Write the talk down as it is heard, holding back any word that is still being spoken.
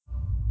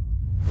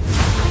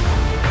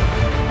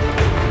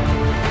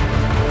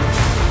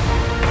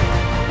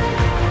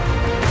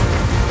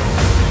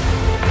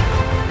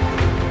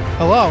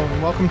Hello,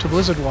 and welcome to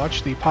Blizzard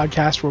Watch, the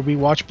podcast where we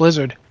watch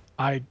Blizzard.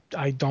 I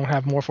don't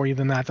have more for you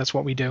than that. That's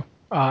what we do.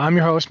 I'm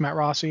your host, Matt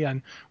Rossi,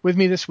 and with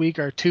me this week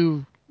are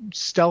two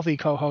stealthy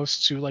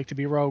co-hosts who like to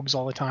be rogues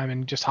all the time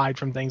and just hide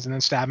from things and then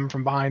stab them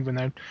from behind when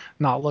they're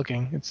not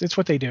looking. It's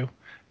what they do.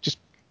 Just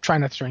try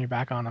not to turn your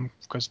back on them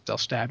because they'll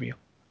stab you.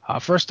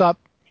 First up,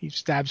 he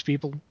stabs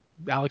people,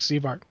 Alex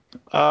Zebart.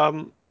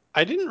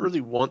 I didn't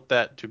really want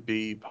that to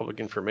be public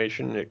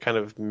information. It kind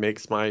of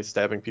makes my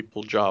stabbing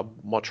people job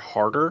much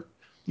harder,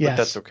 but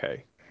that's Yes.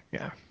 okay.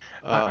 Yeah.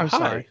 I'm Hi.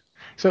 sorry.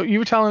 So you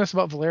were telling us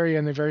about Valeria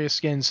and the various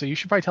skins, so you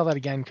should probably tell that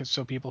again,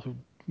 so people who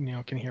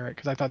can hear it,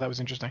 because I thought that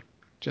was interesting.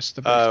 Just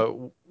the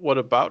brief. What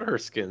about her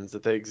skins?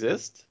 That they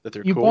exist? That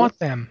they're You cool? bought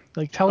them.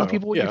 Like, tell the Oh,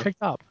 people what you yeah.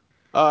 picked up.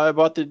 I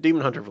bought the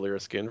Demon Hunter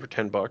Valeera skin for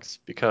 $10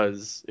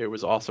 because it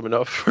was awesome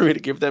enough for me to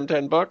give them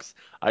 $10.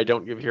 I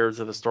don't give Heroes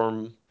of the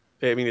Storm.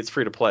 I mean, it's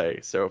free to play,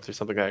 so if there's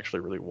something I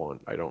actually really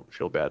want, I don't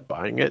feel bad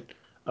buying it.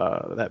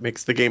 That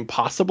makes the game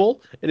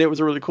possible, and it was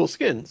a really cool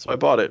skin, so I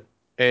bought it.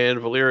 And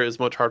Valeera is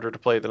much harder to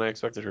play than I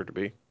expected her to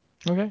be.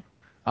 Okay.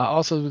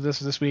 Also,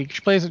 this week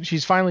she plays.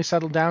 She's finally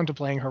settled down to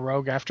playing her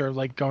rogue after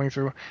like going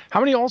through. How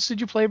many alts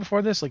did you play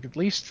before this? Like at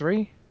least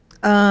three.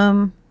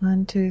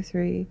 One, two,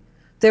 three.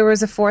 There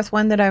was a fourth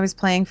one that I was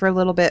playing for a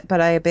little bit,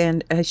 but I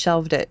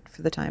shelved it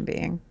for the time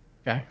being.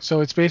 Okay.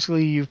 So it's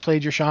basically you've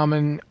played your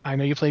shaman. I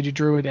know you played your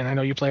druid, and I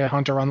know you play a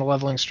hunter on the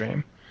leveling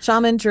stream.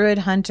 Shaman, druid,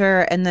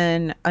 hunter, and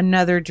then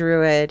another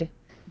druid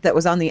that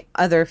was on the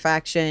other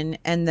faction,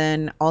 and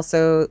then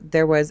also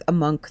there was a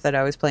monk that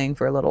I was playing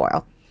for a little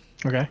while.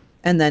 Okay.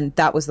 And then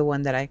that was the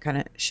one that I kind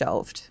of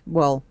shelved.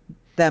 Well,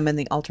 them and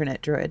the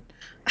alternate druid.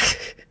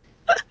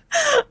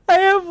 I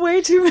have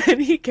way too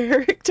many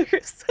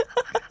characters.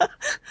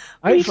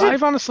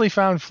 I've honestly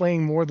found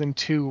playing more than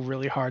two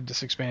really hard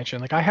this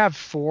expansion. Like I have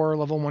four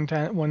level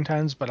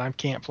 110s, but I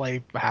can't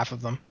play half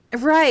of them.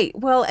 Right.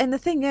 Well, and the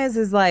thing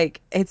is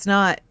like, it's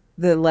not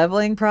the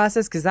leveling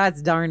process because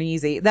that's darn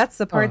easy. That's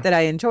the part Oh, that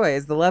I enjoy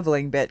is the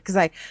leveling bit because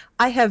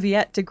I have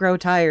yet to grow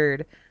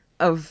tired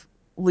of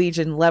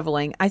Legion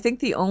leveling. I think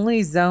the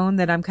only zone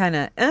that I'm kind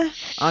of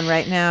on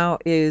right now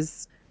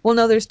is, well,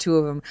 no, there's two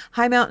of them,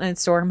 High Mountain and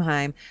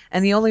Stormheim.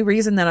 And the only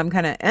reason that I'm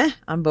kind of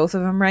on both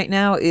of them right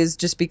now is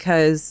just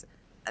because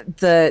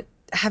the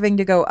having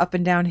to go up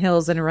and down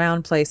hills and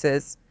around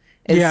places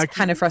is yeah.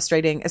 kind of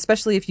frustrating,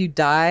 especially if you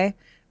die,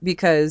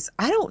 because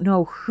I don't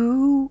know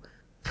who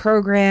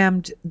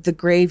programmed the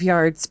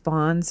graveyard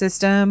spawn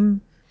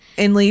system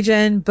in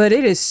Legion, but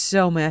it is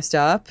so messed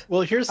up.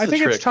 Well, here's I the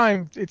think it's trick.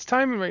 time. It's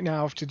time right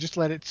now to just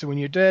let it. So when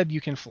you're dead, you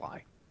can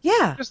fly.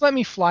 Yeah, Just let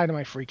me fly to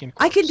my freaking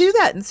I can do corpse.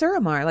 that in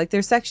Suramar. Like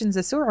there's sections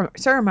of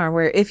Suramar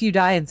where if you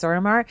die in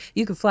Suramar,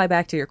 you can fly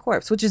back to your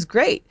corpse, which is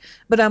great.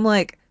 But I'm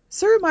like,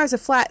 Suramar's a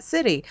flat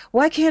city.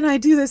 Why can't I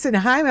do this in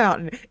High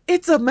Mountain?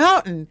 It's a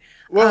mountain.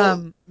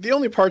 Well, the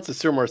only parts of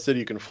Suramar City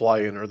you can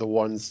fly in are the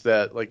ones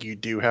that like you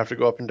do have to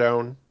go up and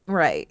down,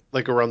 Right,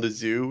 like around the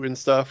zoo and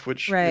stuff,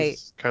 which right.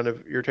 is kind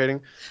of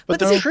irritating. But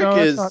But the see, trick No,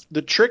 that's not. is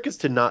the trick is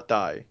to not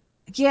die.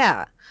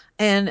 yeah,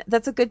 and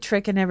that's a good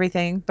trick and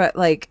everything, but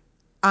like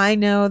I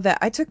know that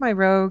I took my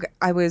rogue,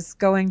 I was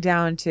going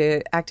down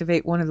to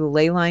activate one of the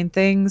ley line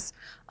things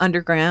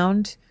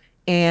underground,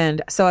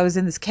 and so I was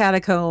in this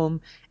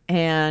catacomb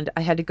and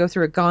I had to go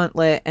through a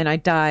gauntlet and I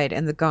died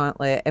in the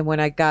gauntlet, and when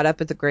I got up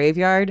at the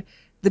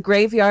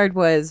graveyard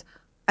was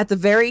at the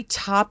very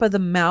top of the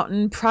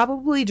mountain,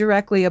 probably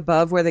directly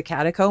above where the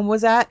catacomb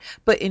was at.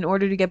 But in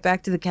order to get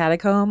back to the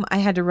catacomb, I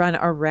had to run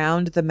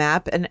around the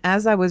map. And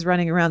as I was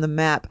running around the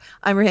map,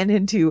 I ran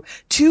into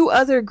two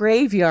other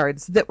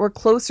graveyards that were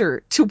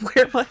closer to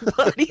where my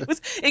body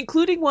was,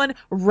 including one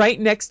right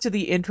next to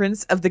the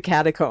entrance of the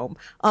catacomb.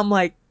 I'm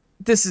like,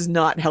 this is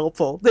not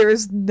helpful. There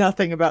is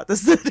nothing about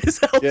this that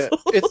is Yeah,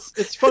 helpful.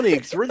 it's funny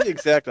because we're the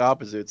exact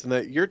opposites, and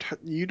that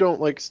you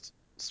don't like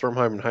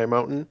Stormheim and High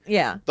Mountain.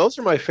 Yeah. Those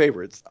are my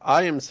favorites.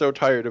 I am so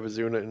tired of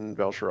Azuna and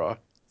Vel'Shara.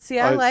 See,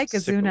 I I'm like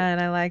sick of Azuna them.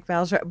 and I like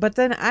Valshar, but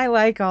then I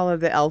like all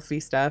of the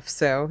elfy stuff,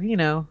 so, maybe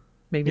Yeah,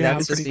 that's I'm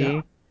It's just pretty down.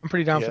 me. I'm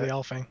pretty down for yeah, the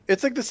elfing.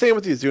 it's like the same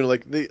with the Azuna.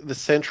 Like the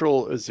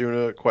central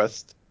Azuna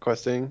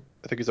questing,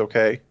 I think is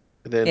okay,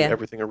 and then Yeah.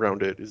 everything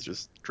around it is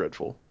just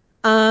dreadful.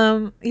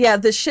 Yeah,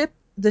 the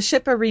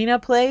ship arena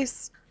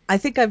place, I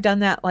think I've done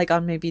that like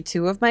on maybe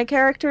two of my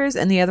characters,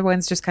 and the other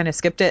ones just kind of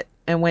skipped it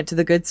and went to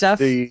the good stuff.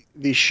 The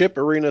ship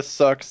arena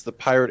sucks. The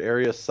pirate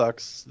area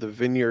sucks. The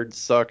vineyard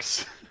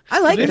sucks. I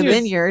The like the And vineyard. it's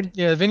vineyard.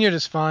 Yeah, the vineyard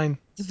is fine.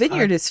 The Uh,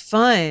 vineyard is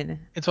fun.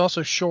 it's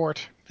also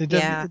short.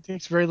 Yeah. It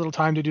takes very little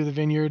time to do the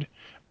vineyard.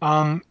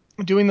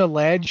 Doing the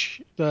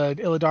ledge, the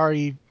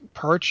Illidari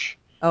perch.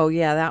 Oh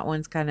yeah, that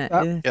one's kind of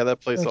That yeah, that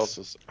place that's.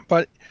 also.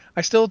 But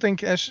I still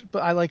think but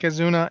I like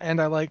Azuna and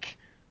I like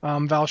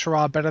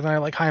Val'Sharah better than I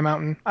like High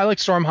Mountain. I like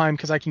Stormheim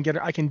because I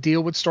can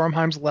deal with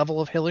Stormheim's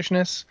level of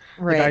hillishness.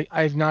 Like right.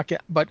 I've not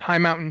get, but High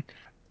Mountain,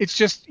 it's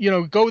just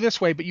go this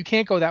way, but you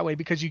can't go that way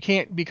because you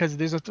can't because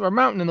there's a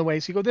mountain in the way.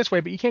 So you go this way,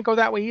 but you can't go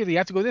that way either. You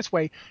have to go this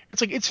way.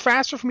 It's like it's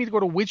faster for me to go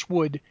to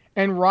Witchwood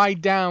and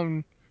ride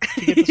down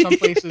to get to some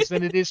places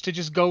than it is to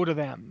just go to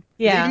them.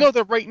 Yeah. Even though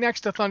they're right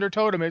next to Thunder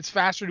Totem, it's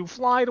faster to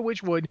fly to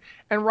Witchwood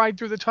and ride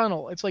through the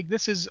tunnel. It's like,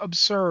 this is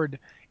absurd.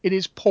 It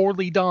is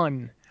poorly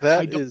done. I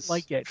That don't is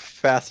like it.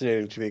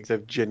 fascinating to me because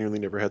I've genuinely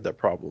never had that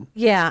problem.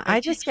 Yeah, And I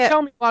you just get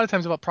tell me a lot of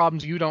times about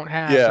problems you don't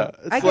have. Yeah,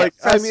 So I it's get like,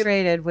 I mean,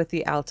 frustrated with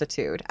the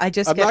altitude. I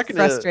just I'm not get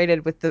gonna.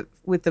 frustrated with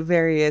the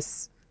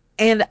various.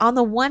 And on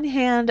the one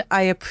hand,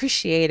 I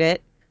appreciate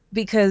it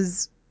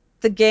because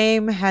the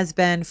game has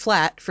been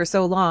flat for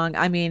so long.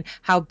 I mean,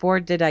 how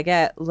bored did I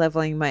get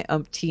leveling my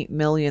umpteenth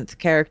millionth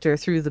character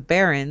through the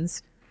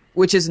Barrens,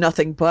 which is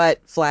nothing but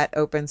flat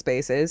open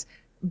spaces.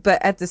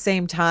 But at the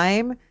same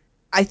time,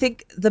 I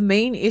think the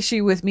main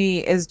issue with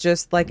me is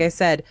just like I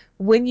said,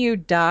 when you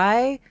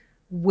die,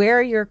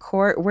 where your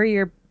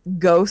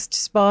ghost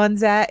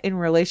spawns at in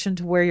relation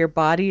to where your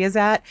body is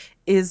at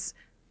is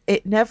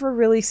it never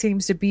really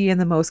seems to be in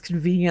the most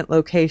convenient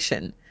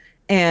location.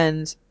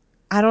 And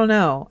I don't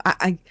know.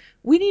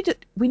 We need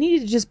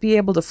to just be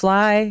able to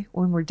fly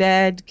when we're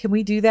dead. Can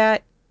we do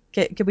that?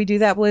 Can we do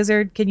that,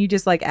 Blizzard? Can you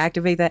just like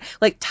activate that?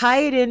 Like tie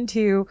it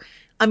into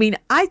I mean,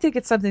 I think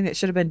it's something that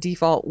should have been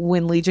default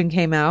when Legion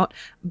came out,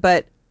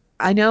 but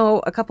I know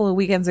a couple of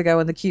weekends ago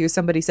in the queue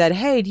somebody said,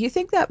 "Hey, do you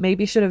think that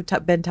maybe should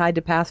have been tied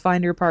to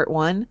Pathfinder Part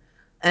 1?"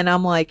 And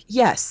I'm like,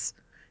 "Yes.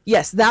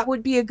 Yes, that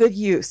would be a good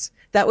use.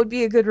 That would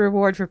be a good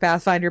reward for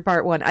Pathfinder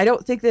Part 1. I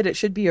don't think that it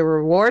should be a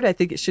reward. I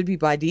think it should be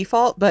by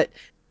default, but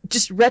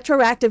just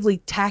retroactively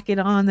tack it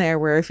on there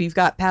where if you've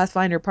got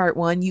Pathfinder Part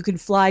 1, you can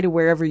fly to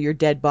wherever your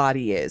dead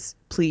body is.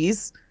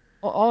 Please."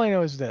 all I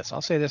know is this. I'll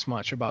say this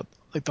much about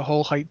like the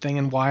whole height thing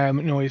and why it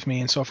annoys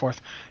me and so forth.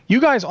 You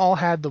guys all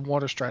had the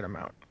Water Strider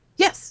mount,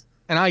 Yes.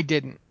 and I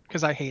didn't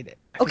because I hate it.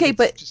 I think Okay, it's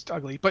but just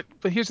ugly. But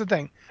here's the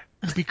thing.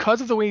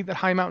 Because of the way that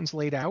High Mountain's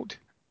laid out,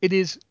 it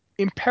is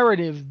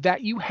imperative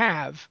that you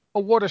have a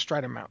Water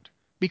Strider mount.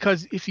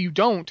 Because if you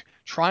don't,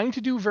 trying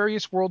to do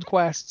various world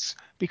quests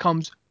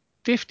becomes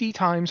 50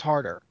 times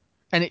harder.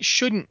 And it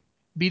shouldn't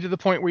be to the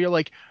point where you're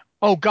like,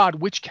 oh God,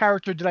 which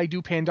character did I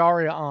do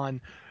Pandaria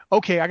on?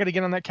 Okay, I got to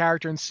get on that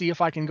character and see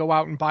if I can go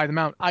out and buy the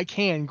mount. I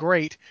can,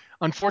 great.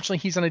 Unfortunately,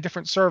 he's on a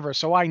different server,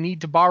 so I need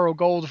to borrow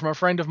gold from a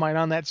friend of mine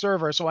on that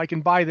server so I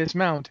can buy this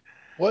mount,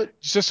 What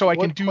just so I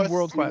can do quests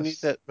world do you need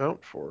quests. that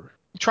mount for?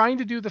 Trying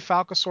to do the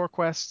Falcosaur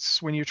quests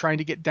when you're trying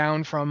to get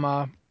down from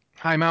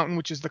High Mountain,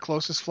 which is the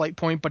closest flight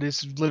point, but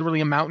is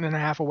literally a mountain and a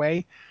half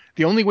away.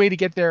 The only way to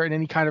get there in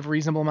any kind of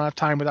reasonable amount of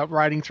time without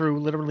riding through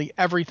literally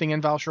everything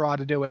in Val'sharah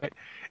to do it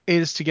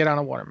is to get on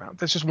a water mount.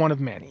 That's just one of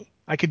many.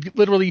 I could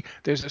literally,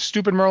 there's the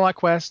stupid Murloc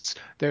quests,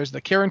 there's the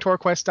Kirintor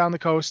quest down the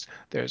coast,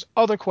 there's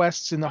other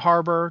quests in the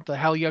harbor, the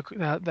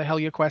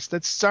Helia quest.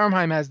 That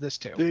Stormheim has this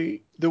too.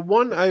 The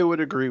one I would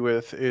agree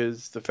with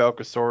is the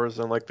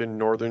Falcosaurs on like the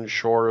northern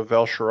shore of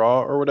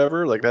Val'sharah or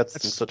whatever. Like that's in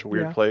That's such a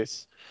weird yeah.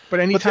 place. But But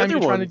the anytime other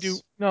you're trying to do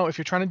ones, no, if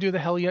you're trying to do the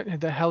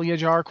Helia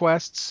Jar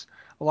quests,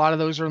 a lot of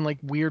those are in like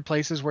weird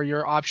places where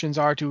your options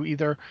are to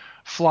either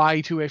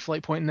fly to a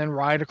flight point and then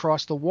ride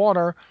across the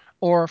water,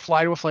 or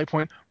fly to a flight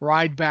point,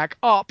 ride back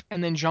up,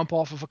 and then jump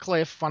off of a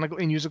cliff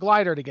and use a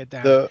glider to get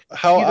down. the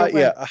how Either I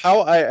way, yeah how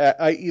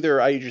I either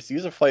I just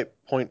use a flight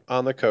point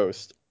on the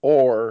coast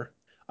or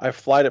I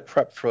fly to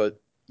Prepfoot,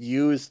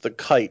 use the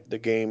kite the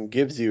game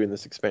gives you in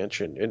this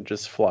expansion, and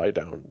just fly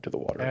down to the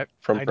water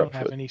from I don't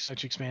have Prepfoot. any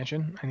such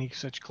expansion, any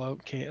such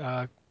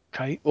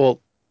kite. Well,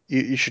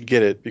 you should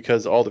get it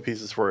because all the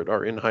pieces for it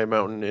are in High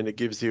Mountain, and it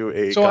gives you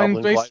a So I'm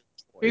Goblin glider.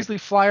 basically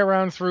fly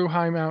around through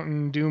High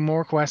Mountain, do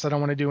more quests I don't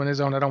want to do in a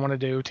zone I don't want to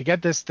do to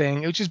get this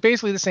thing, which is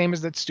basically the same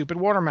as that stupid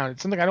water mount.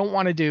 It's something I don't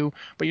want to do,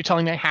 but you're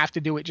telling me I have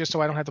to do it just so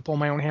I don't have to pull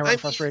my own hair out I of mean,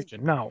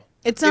 frustration. No.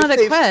 it's not if a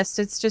they've quest.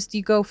 It's just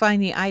you go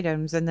find the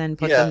items and then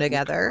put them yeah, and you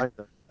together. combine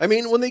them. I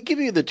mean, when they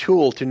give you the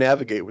tool to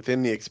navigate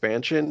within the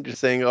expansion, just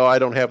saying, "Oh, I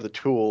don't have the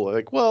tool,"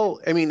 like, well,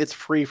 I mean, it's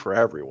free for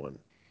everyone.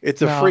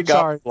 It's a No, free I'm Goblin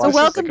sorry. So glider. This is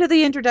welcome Like, to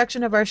the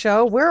introduction of our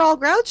show. We're all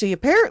grouchy,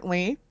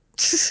 apparently.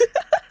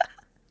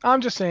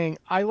 I'm just saying,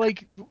 I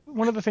like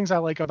one of the things I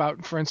like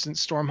about, for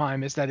instance,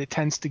 Stormheim is that it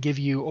tends to give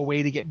you a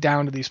way to get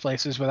down to these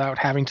places without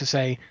having to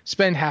say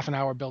spend half an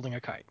hour building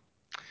a kite.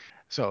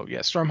 So yeah,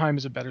 Stormheim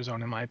is a better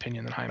zone in my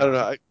opinion than High I don't know.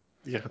 Mountain.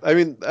 Yeah, I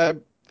mean,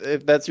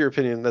 if that's your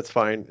opinion, that's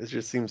fine. It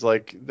just seems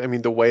like, I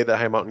mean, the way that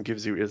High Mountain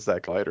gives you is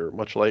that glider,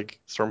 much like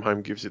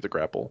Stormheim gives you the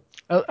grapple.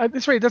 At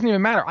this rate, it doesn't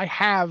even matter. I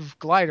have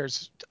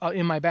gliders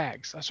in my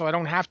bags, so I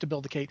don't have to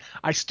build a kite.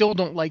 I still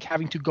don't like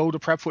having to go to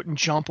Prepfoot and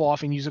jump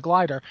off and use a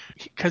glider.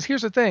 Because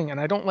here's the thing, and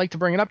I don't like to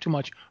bring it up too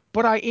much,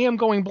 but I am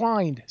going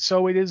blind.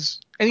 So it is,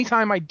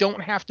 anytime I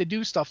don't have to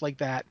do stuff like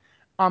that,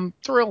 I'm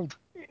thrilled.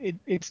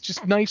 It's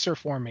just nicer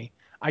for me.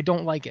 I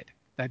don't like it.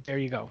 There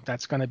you go.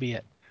 That's going to be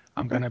it.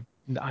 Okay.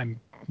 I'm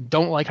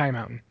don't like High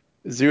Mountain.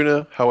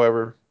 Zuna,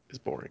 however, is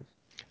boring.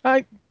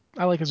 I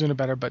I like Azuna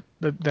better, but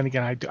then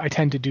again, I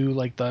tend to do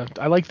like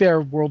I like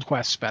their world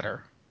quests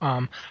better.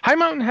 High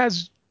Mountain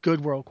has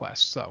good world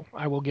quests, so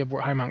I will give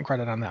High Mountain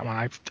credit on that one.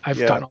 I've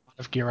Yeah. gotten a lot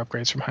of gear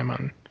upgrades from High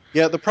Mountain.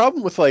 Yeah, the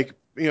problem with like,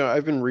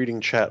 I've been reading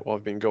chat while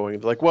I've been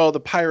going, like, well, the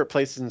pirate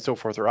places and so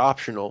forth are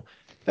optional.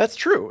 That's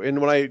true. And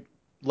when I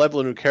level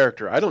a new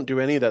character. I don't do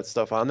any of that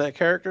stuff on that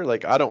character.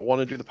 Like, I don't want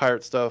to do the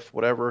pirate stuff,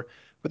 whatever.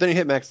 But then you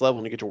hit max level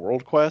and you get to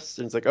world quests,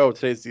 and it's like, oh,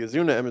 today's the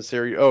Azuna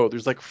emissary. Oh,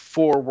 there's like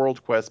 4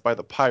 world quests by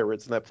the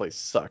pirates, and that place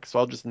sucks. So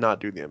I'll just not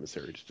do the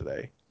emissaries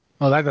today.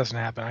 Well, that doesn't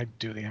happen. I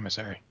do the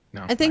emissary.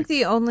 No. I think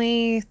the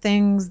only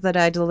things that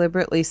I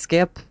deliberately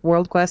skip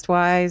world quest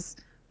wise,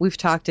 we've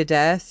talked to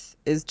death,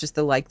 is just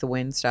the like the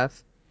wind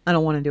stuff. I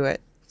don't want to do it.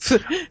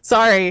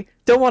 Sorry,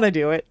 don't want to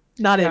do it.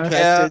 Not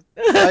interested.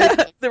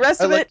 The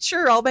rest of it,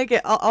 sure, I'll make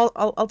it.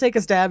 I'll take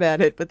a stab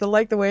at it. But the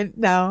like the wind,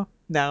 no.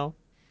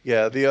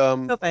 Yeah,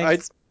 No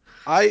thanks.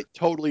 I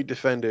totally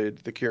defended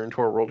the Kirin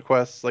Tor world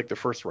quests, like the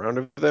first round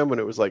of them, when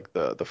it was like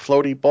the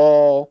floaty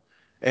ball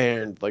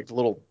and like the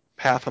little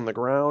path on the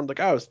ground. Like,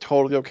 I was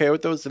totally okay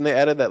with those, and they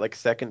added that like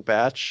second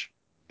batch,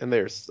 and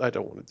I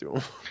don't want to do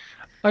them.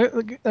 I'm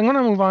going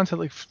to move on to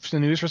like the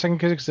news for a second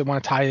because I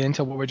want to tie it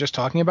into what we're just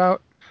talking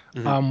about.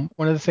 Mhm.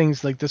 One of the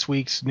things like this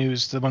week's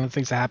news, one of the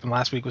things that happened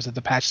last week was that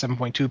the patch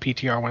 7.2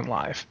 PTR went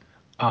live.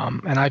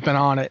 And I've been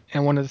on it,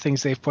 and one of the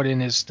things they've put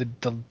in is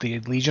the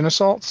Legion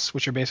assaults,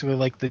 which are basically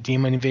like the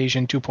Demon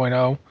Invasion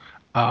 2.0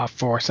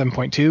 for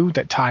 7.2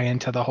 that tie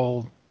into the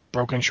whole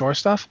Broken Shore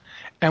stuff.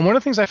 And one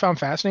of the things I found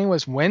fascinating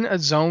was when a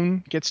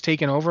zone gets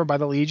taken over by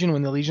the Legion,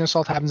 when the Legion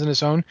assault happens in a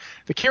zone,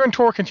 the Kirin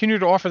Tor continue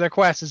to offer their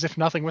quests as if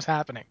nothing was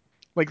happening.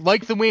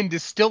 Like the wind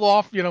is still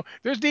off,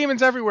 there's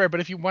demons everywhere, but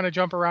if you want to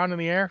jump around in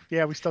the air,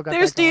 yeah, we still got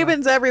There's that going on.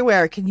 demons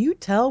everywhere. Can you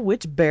tell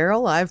which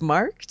barrel I've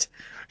marked?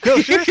 No,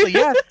 seriously,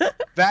 yes,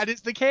 that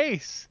is the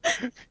case.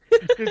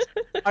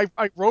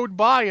 I rode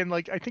by and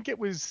like I think it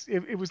was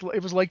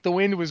like the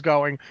wind was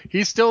going.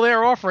 He's still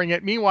there offering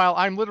it. Meanwhile,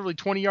 I'm literally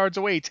 20 yards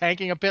away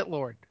tanking a pit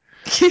lord.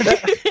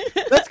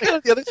 That's kind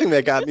of the other thing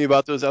that got me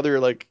about those other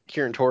like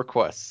Kirin Tor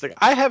quests. Like,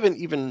 I haven't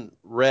even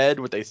read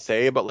what they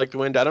say about like the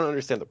wind. I don't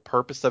understand the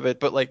purpose of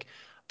it, but like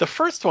the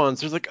first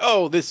ones, there's like,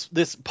 oh, this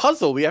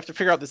puzzle, we have to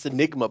figure out this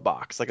enigma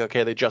box. Like,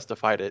 okay, they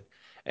justified it.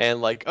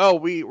 And like, oh,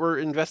 we're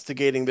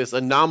investigating this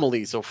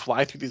anomaly, so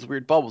fly through these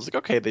weird bubbles. Like,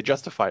 okay, they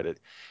justified it.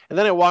 And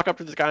then I walk up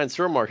to this guy in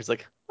Surmark. He's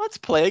like, let's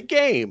play a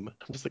game.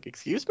 I'm just like,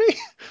 excuse me?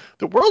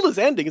 The world is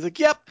ending. He's like,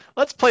 yep,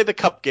 let's play the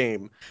cup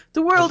game.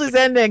 The world is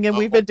like, ending, and oh.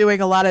 we've been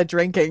doing a lot of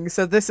drinking,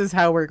 so this is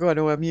how we're going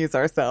to amuse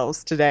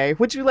ourselves today.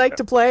 Would you like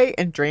to play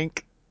and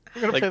drink?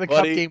 We're gonna Like, play the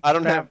buddy, cup game.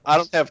 I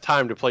don't have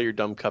time to play your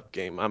dumb cup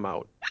game. I'm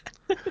out.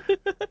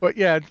 But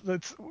yeah,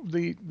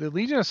 the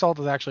Legion Assault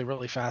is actually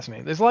really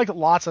fascinating. There's like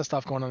lots of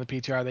stuff going on in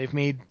the PTR. They've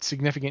made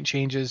significant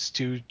changes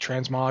to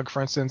transmog,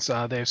 for instance.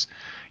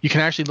 You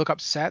can actually look up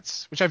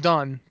sets, which I've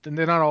done.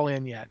 They're not all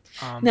in yet.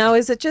 Now,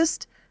 is it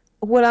just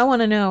what I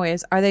want to know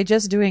is, are they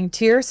just doing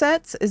tier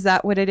sets? Is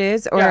that what it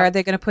is, or Yeah. are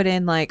they going to put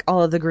in like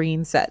all of the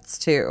green sets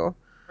too?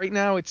 Right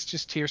now, it's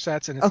just tier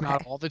sets, and it's not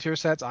Okay. all the tier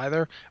sets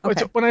either.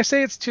 Okay. When I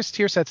say it's just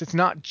tier sets, it's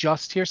not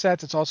just tier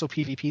sets. It's also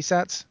PvP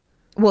sets.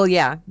 Well,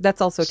 yeah, that's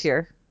also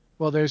tier.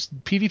 Well, there's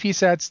PvP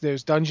sets,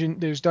 there's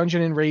dungeon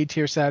and raid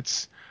tier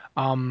sets,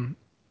 and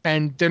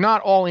they're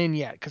not all in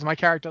yet because my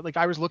character, like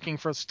I was looking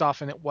for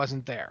stuff and it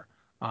wasn't there.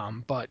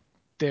 But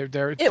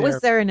It was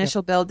their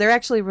initial build. They're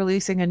actually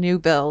releasing a new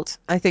build,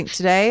 I think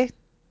today.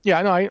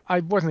 Yeah, no, I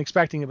wasn't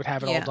expecting it would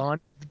have it all Yeah. done,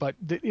 but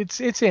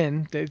it's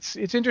in.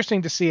 It's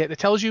interesting to see it. It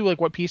tells you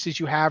like what pieces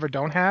you have or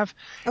don't have.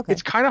 Okay.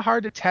 It's kind of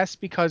hard to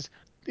test because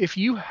if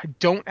you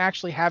don't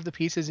actually have the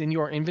pieces in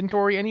your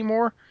inventory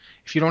anymore,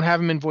 if you don't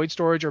have them in void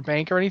storage or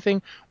bank or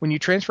anything, when you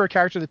transfer a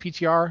character to the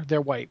PTR,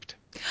 they're wiped.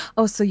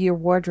 Oh, so your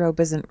wardrobe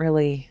isn't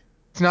really.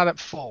 It's not at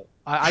full.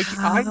 I'm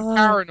Oh.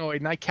 paranoid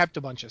and I kept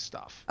a bunch of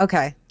stuff.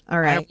 Okay. All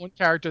I have right. one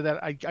character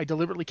that I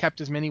deliberately kept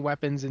as many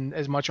weapons and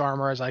as much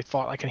armor as I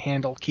thought I could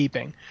handle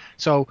keeping.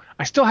 So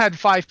I still had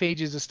 5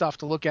 pages of stuff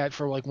to look at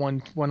for like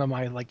one of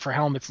my like for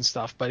helmets and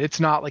stuff, but it's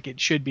not like it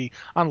should be.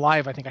 On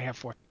live, I think I have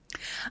 4.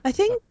 I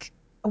think.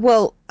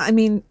 Well, I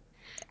mean,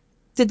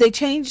 did they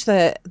change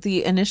the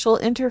initial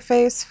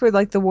interface for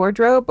like the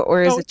wardrobe,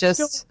 or is No, it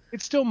just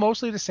it's still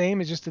mostly the same.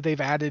 It's just that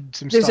they've added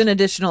some there's stuff. an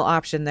additional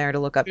option there to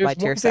look up by There's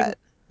tier one thing. set?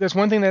 There's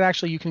one thing that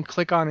actually you can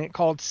click on it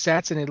called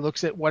sets, and it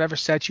looks at whatever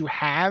sets you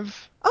have.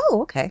 Oh,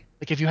 okay.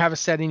 Like if you have a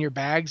set in your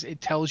bags,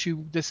 it tells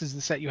you this is the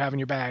set you have in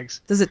your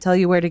bags. Does it tell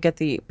you where to get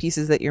the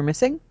pieces that you're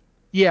missing?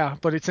 Yeah,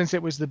 but since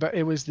it was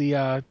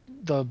the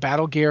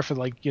battle gear for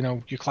like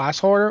your class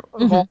hall,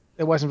 Mhm.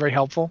 it wasn't very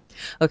helpful.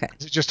 Okay.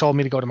 It just told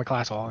me to go to my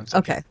class hall and stuff.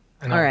 Okay.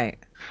 And All right.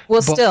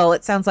 Well, But- still,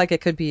 it sounds like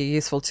it could be a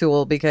useful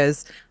tool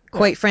because,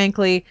 quite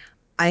frankly,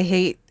 I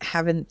hate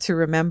having to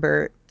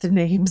remember the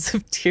names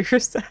of tier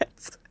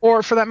sets.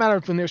 Or for that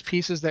matter, when there's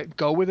pieces that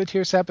go with a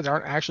tier set but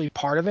aren't actually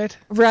part of it.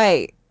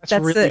 Right.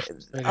 That's really a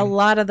frustrating.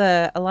 lot of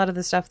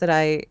the stuff that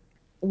I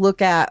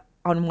look at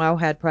on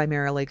Wowhead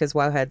primarily because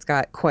Wowhead's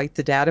got quite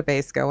the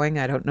database going.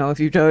 I don't know if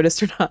you've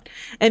noticed or not.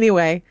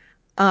 Anyway,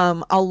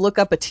 I'll look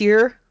up a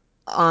tier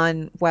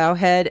on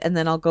Wowhead and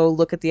then I'll go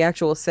look at the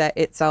actual set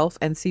itself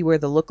and see where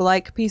the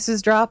lookalike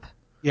pieces drop.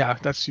 Yeah,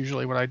 that's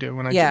usually what I do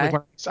when Yeah.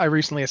 when I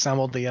recently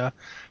assembled the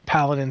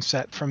Paladin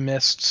set from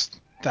Mists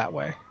that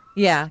way.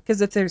 Yeah,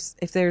 because if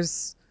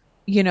there's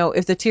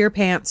if the tier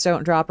pants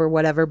don't drop or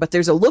whatever, but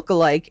there's a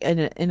lookalike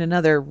in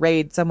another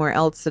raid somewhere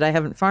else that I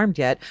haven't farmed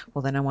yet,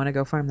 well, then I want to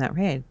go farm that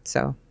raid.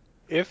 So,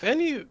 If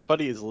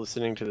anybody is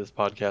listening to this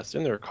podcast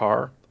in their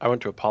car, I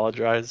want to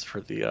apologize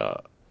for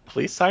the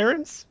police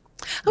sirens.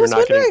 I You're was not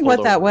getting wondering pulled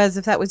what that over. was,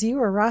 if that was you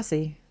or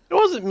Rossi. It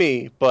wasn't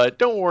me, but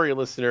don't worry,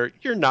 listener.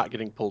 You're not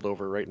getting pulled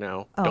over right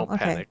now. Oh, Don't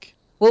okay. panic.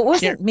 Well, it Can't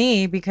wasn't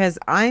me because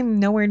I'm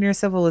nowhere near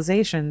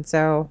civilization,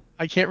 so.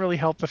 I can't really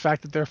help the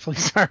fact that there are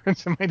police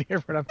sirens in my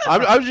neighborhood.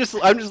 I'm just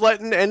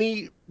letting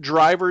any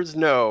drivers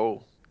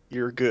know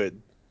you're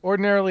good.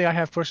 Ordinarily, I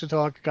have push to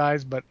talk,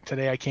 guys, but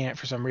today I can't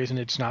for some reason.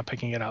 It's not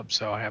picking it up,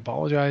 so I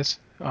apologize.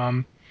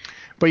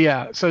 But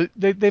yeah, so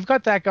they've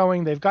got that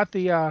going. They've got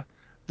the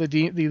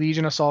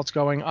Legion assaults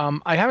going.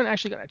 I haven't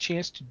actually got a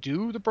chance to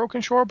do the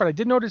Broken Shore, but I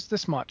did notice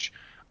this much.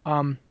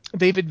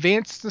 They've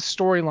advanced the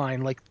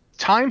storyline. Like,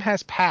 time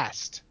has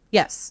passed.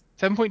 Yes.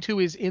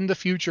 7.2 is in the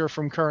future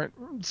from current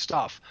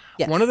stuff.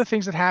 Yes. One of the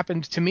things that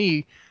happened to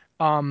me,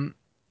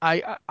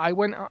 I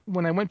went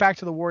when I went back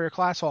to the Warrior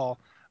Class Hall.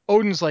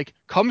 Odin's like,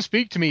 "Come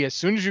speak to me as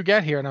soon as you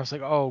get here," and I was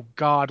like, "Oh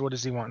God, what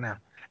does he want now?"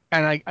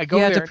 And I You go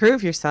had to there.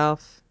 prove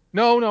yourself.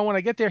 No. When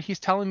I get there, he's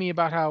telling me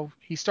about how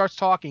he starts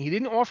talking. He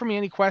didn't offer me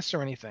any quests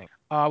or anything,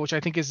 which I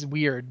think is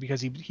weird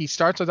because he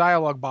starts a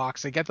dialogue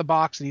box. I get the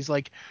box, and he's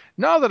like,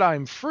 "Now that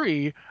I'm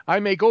free, I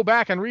may go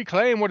back and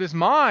reclaim what is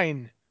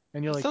mine."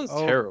 And you're That like, sounds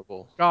 "Oh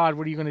terrible. God,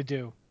 what are you gonna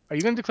do? Are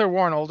you gonna declare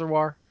war on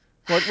Ulduar?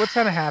 What's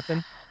gonna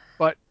happen?"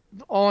 But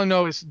all I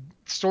know is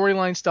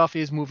storyline stuff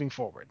is moving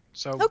forward.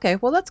 So Okay,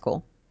 well, that's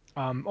cool.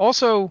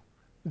 also,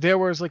 there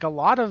was like a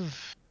lot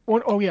of.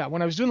 Oh yeah,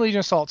 when I was doing Legion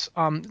Assaults,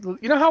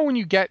 you know how when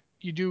you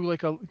do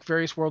like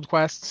various world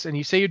quests, and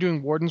you say you're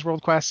doing Warden's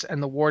world quests,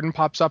 and the Warden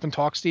pops up and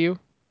talks to you.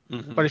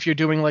 Hmm. But if you're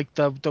doing like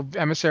the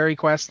emissary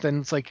quest,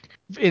 then it's like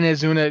in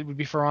Azuna it would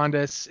be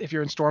Ferondis. If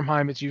you're in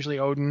Stormheim, it's usually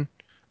Odin.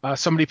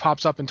 Somebody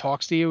pops up and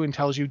talks to you and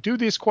tells you do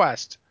this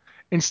quest.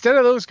 Instead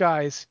of those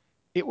guys,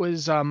 it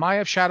was Maya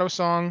of Shadow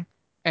Song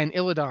and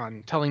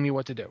Illidan telling me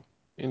what to do.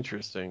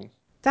 Interesting.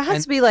 That has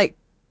And to be like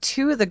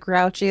two of the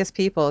grouchiest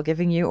people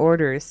giving you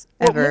orders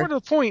well, more ever. to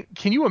the point,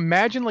 can you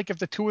imagine like if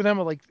the two of them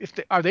are like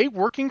are they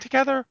working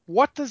together?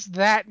 What does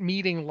that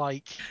meeting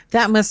like?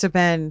 That must have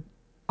been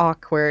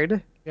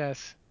awkward.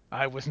 Yes,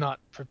 I was not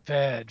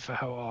prepared for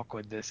how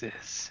awkward this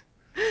is.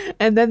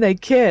 And then they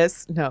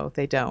kiss. No,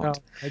 they don't. No,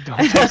 I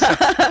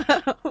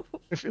don't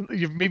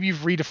say. Maybe you've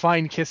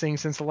redefined kissing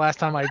since the last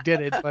time I did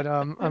it, but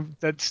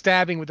that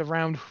stabbing with the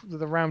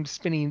round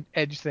spinning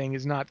edge thing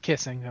is not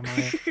kissing. Am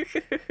I?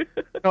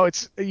 No,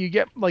 it's you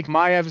get like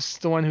Maev's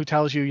the one who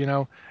tells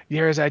you,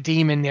 there's a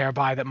demon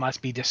nearby that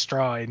must be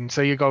destroyed, and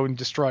so you go and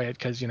destroy it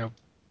because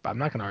I'm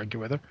not going to argue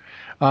with her.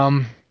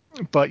 Um,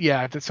 but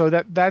yeah, so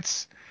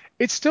that's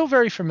it's still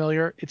very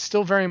familiar. It's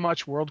still very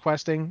much world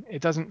questing.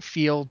 It doesn't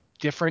feel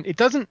different.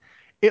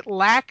 It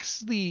lacks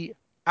the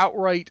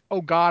outright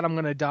oh God I'm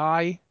going to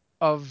die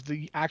of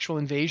the actual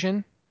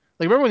invasion.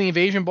 Like remember when the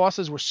invasion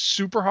bosses were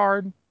super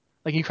hard?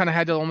 Like you kind of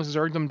had to almost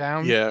zerg them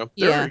down. Yeah,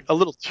 Yeah. they're a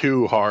little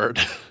too hard.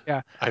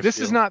 Yeah, I this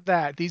is feel. not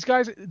that. These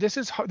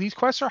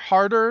quests are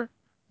harder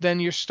than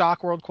your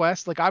stock world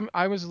quest. Like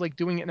I was like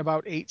doing it in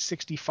about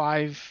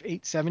 865,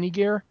 870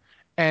 gear,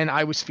 and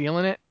I was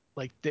feeling it.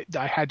 Like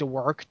I had to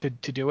work to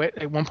do it.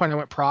 At one point I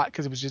went prot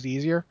because it was just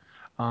easier.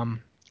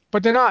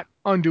 But they're not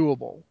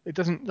undoable. It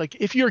doesn't like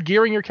if you're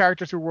gearing your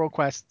character through world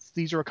quests,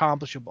 these are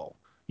accomplishable.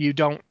 You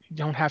don't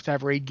have to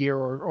have raid gear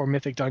or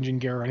mythic dungeon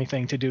gear or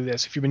anything to do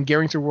this. If you've been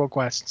gearing through world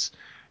quests,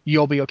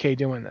 you'll be okay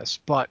doing this.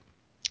 But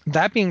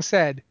that being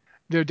said,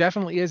 there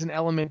definitely is an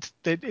element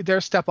that they're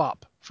a step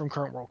up from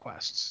current world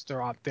quests.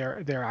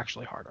 They're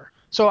actually harder.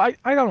 So I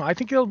don't know. I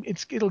think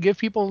it'll give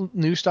people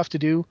new stuff to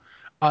do.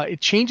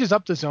 It changes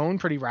up the zone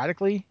pretty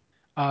radically.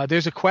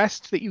 There's a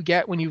quest that you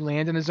get when you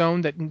land in a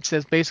zone that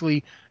says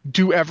basically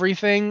do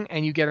everything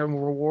and you get a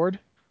reward.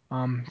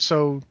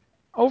 So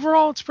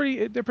overall,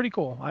 they're pretty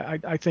cool.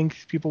 I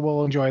think people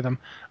will enjoy them,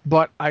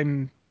 but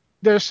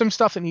there's some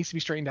stuff that needs to be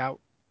straightened out.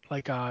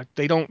 Like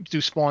they don't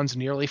do spawns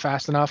nearly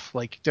fast enough.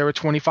 Like there were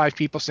 25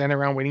 people standing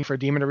around waiting for a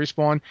demon to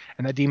respawn,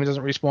 and that demon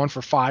doesn't respawn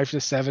for 5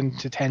 to 7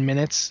 to 10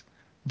 minutes.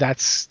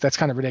 That's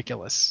kind of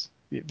ridiculous.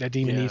 That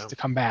demon needs Yeah. to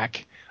come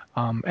back.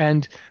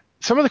 And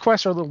some of the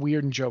quests are a little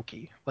weird and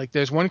jokey. Like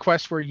there's one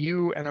quest where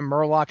you and a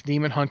Murloc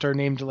demon hunter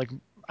named like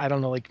I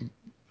don't know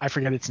I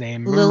forget its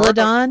name.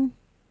 Lilidon?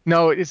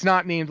 No, it's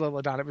not named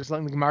Lilidon. It was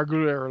like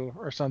Marguerite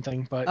or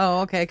something. But Oh,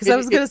 okay. Because I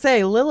was it, going to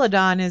say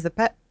Lilidon is a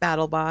pet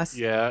battle boss.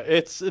 Yeah,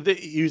 it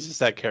uses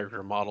that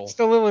character model. it's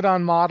the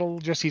Lilidon model,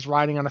 just he's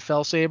riding on a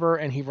Fell Saber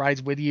and he rides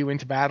with you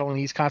into battle and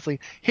he's constantly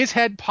his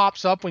head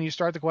pops up when you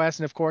start the quest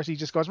and of course he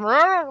just goes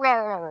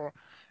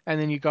and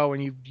then you go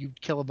and you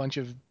kill a bunch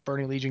of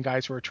Burning Legion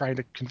guys who are trying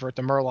to convert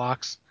the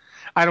Murlocs.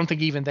 I don't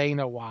think even they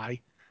know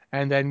why.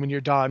 And then when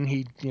you're done,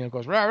 he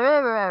goes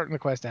and the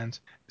quest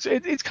ends. So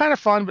it's kind of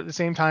fun, but at the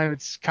same time,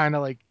 it's kind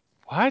of like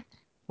what?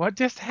 What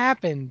just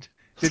happened?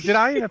 Did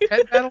I in a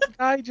pet battle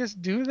guy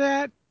just do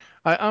that?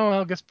 I don't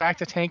know. I guess back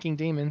to tanking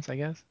demons, I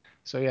guess.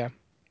 So yeah.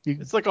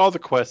 It's like all the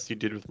quests you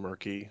did with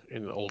Murky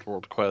in the old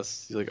world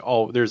quests. Like,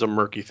 oh, there's a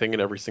Murky thing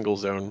in every single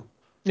zone.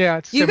 Yeah,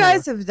 it's You similar.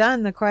 guys have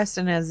done the quest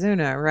in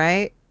Azuna,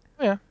 right?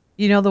 Yeah.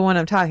 You know the one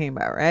I'm talking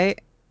about, right?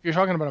 If you're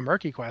talking about a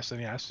murky quest, then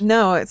yes.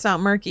 No, it's not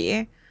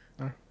murky.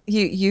 Uh,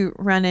 You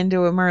run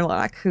into a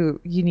Murloc who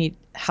you need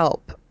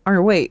help.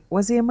 Or wait,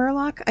 was he a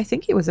Murloc? I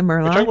think he was a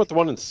You're talking Murloc. about the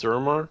one in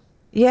Suramar?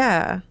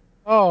 Yeah,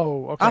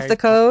 Oh, off okay. the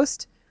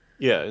coast,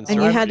 Yeah, in and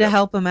you I Suramar, had to yeah.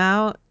 help him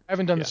out. I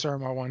haven't done Yeah. the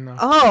Suramar one though.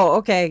 Oh,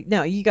 okay.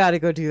 No, you got to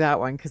go do that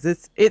one because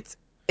it's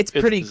It's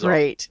pretty bizarre.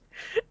 great.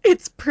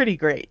 It's pretty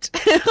great.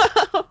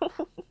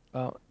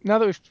 Well, now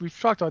that we've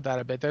talked about that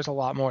a bit, there's a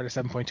lot more to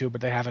 7.2,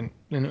 but they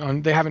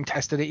haven't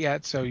tested it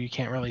yet, so you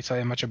can't really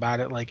say much about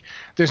it. Like,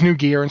 there's new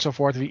gear and so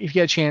forth. If you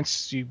get a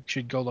chance, you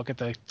should go look at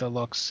the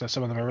looks.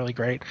 Some of them are really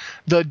great.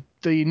 The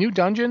new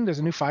dungeon, there's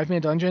a new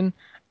 5-man dungeon,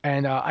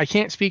 and I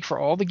can't speak for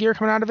all the gear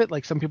coming out of it.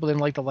 Like, some people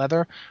didn't like the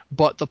leather,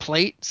 but the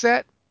plate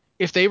set.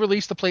 If they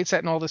release the plate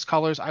set in all this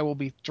colors, I will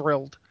be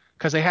thrilled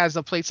because it has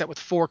the plate set with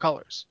 4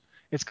 colors.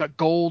 It's got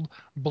gold,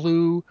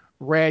 blue,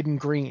 red, and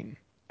green,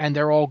 and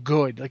they're all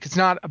good. Like, it's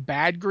not a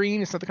bad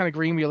green. It's not the kind of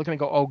green where you're looking and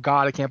go, oh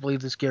god, I can't believe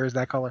this gear is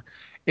that color.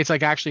 It's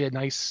like actually a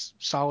nice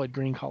solid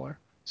green color.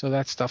 So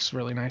that stuff's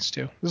really nice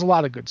too. There's a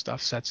lot of good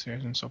stuff, sets here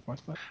and so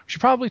forth. But we should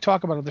probably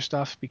talk about other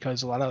stuff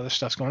because a lot of other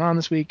stuff's going on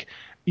this week.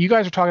 You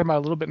guys are talking about it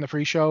a little bit in the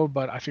pre-show,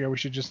 but I figure we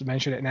should just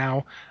mention it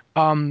now.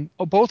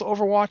 Both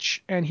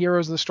Overwatch and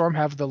Heroes of the Storm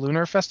have the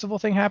Lunar Festival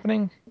thing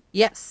happening.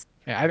 Yes.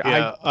 Yeah,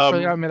 Yeah. I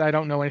really admit I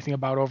don't know anything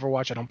about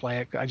Overwatch. I don't play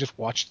it. I just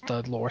watched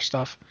the lore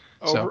stuff.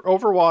 So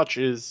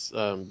Overwatch is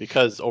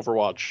because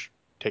Overwatch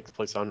takes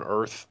place on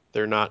Earth.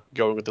 They're not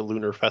going with the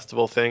Lunar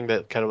Festival thing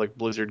that kind of like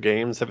Blizzard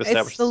Games have It's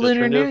established the as the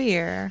Lunar New alternative.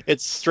 Year.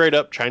 It's straight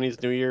up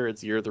Chinese New Year.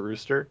 It's Year of the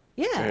Rooster.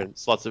 Yeah. And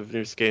it's lots of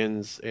new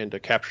skins and a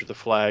capture the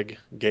flag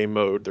game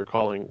mode. They're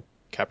calling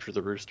Capture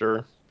the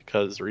Rooster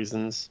because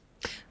reasons.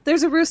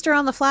 There's a rooster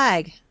on the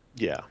flag.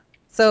 Yeah.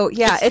 So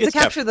yeah, it's a It's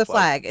capture the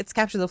flag. It's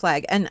capture the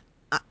flag, and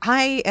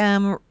I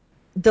am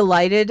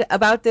delighted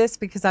about this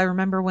because I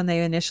remember when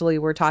they initially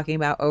were talking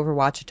about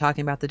Overwatch and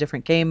talking about the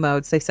different game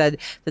modes, they said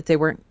that they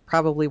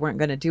probably weren't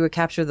going to do a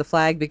capture the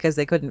flag because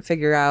they couldn't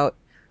figure out,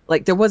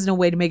 like, there wasn't a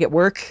way to make it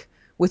work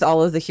with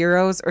all of the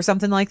heroes or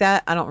something like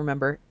that. I don't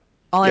remember.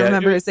 All I Yeah,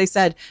 remember is they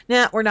said,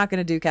 "Nah, we're not going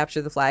to do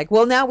capture the flag."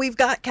 Well, now we've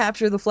got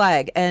capture the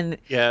flag, and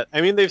Yeah,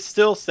 I mean they've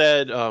still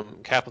said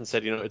Kaplan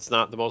said, it's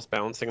not the most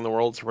balancing in the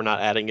world, so we're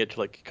not adding it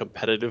to like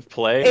competitive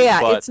play, yeah,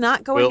 but it's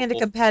not going into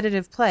we'll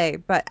competitive play,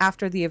 but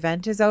after the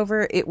event is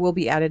over, it will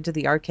be added to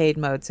the arcade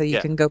mode, so you yeah.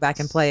 can go back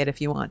and play it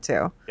if you want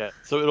to. Yeah,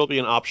 so it'll be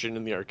an option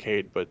in the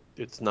arcade, but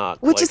it's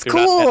not Which like is they're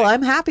not cool. adding.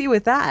 I'm happy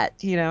with that.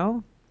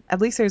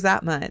 At least there's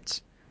that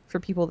much for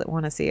people that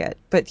want to see it.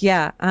 But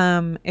yeah,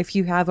 if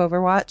you have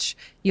Overwatch,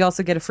 you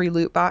also get a free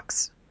loot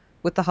box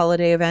with the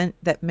holiday event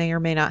that may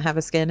or may not have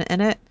a skin in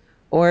it,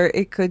 or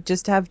it could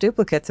just have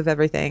duplicates of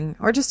everything,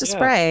 or just a Yeah,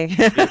 spray.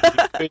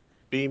 it could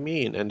be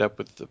me and end up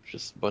with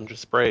just a bunch of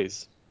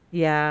sprays.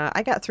 Yeah,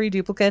 I got 3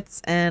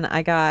 duplicates, and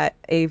I got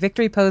a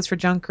victory pose for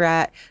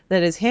Junkrat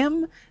that is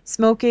him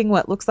smoking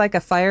what looks like a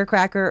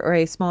firecracker or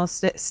a small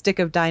stick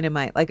of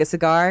dynamite, like a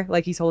cigar,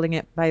 like he's holding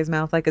it by his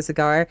mouth like a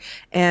cigar.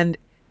 And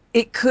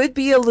it could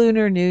be a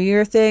Lunar New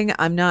Year thing.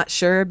 I'm not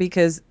sure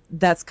because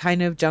that's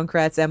kind of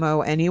Junkrat's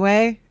MO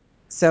anyway.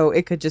 So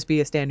it could just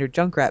be a standard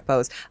Junkrat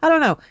pose. I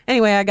don't know.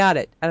 Anyway, I got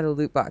it out of the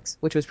loot box,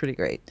 which was pretty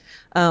great.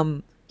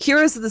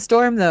 Heroes of the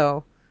Storm,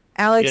 though.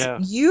 Alex, Yeah,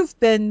 you've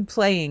been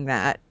playing that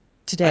I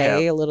have.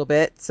 today a little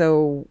bit.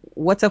 So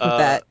what's up with Uh,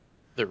 that?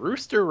 the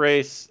rooster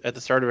race at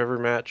the start of every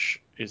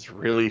match is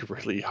really,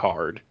 really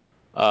hard.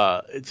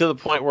 To the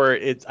point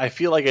where I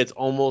feel like it's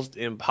almost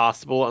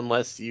impossible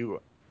unless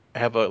you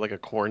have a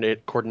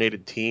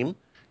coordinated team,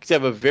 because you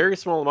have a very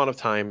small amount of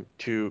time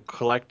to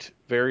collect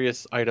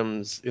various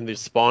items in the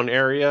spawn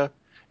area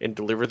and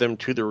deliver them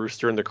to the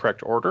rooster in the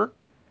correct order.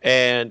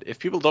 And if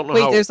people don't know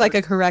Wait, how it there's like a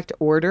works, correct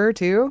order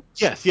too?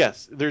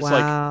 yes, there's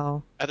like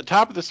Wow. at the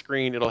top of the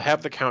screen, it'll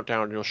have the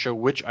countdown and it'll show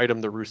which item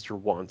the rooster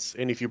wants.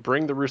 And if you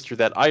bring the rooster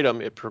that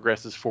item, it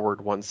progresses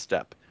forward one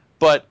step.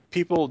 But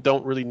people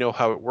don't really know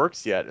how it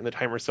works yet, and the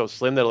timer's so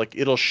slim that like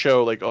it'll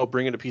show like, oh,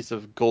 bring in a piece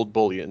of gold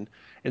bullion,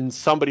 and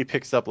somebody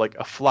picks up like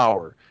a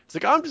flower. It's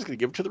like, I'm just gonna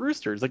give it to the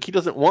rooster. It's like he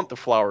doesn't want the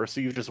flower,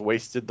 so you've just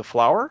wasted the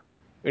flower,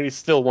 and he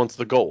still wants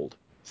the gold.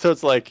 So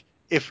it's like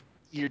if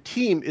your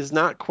team is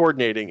not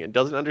coordinating and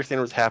doesn't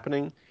understand what's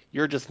happening,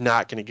 you're just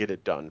not gonna get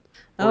it done.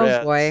 Oh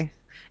Whereas boy.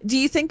 Do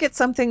you think it's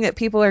something that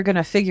people are going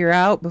to figure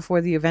out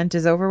before the event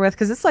is over with?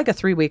 Because it's like a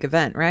 3-week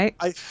event, right?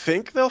 I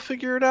think they'll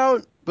figure it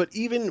out, but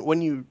even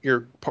when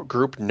your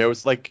group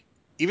knows, like,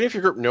 even if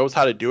your group knows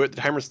how to do it,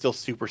 the timer's still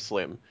super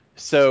slim.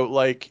 So,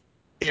 like,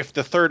 if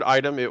the third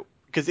item,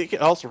 because it can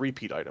also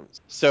repeat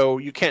items, so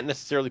you can't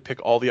necessarily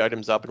pick all the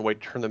items up and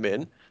wait to turn them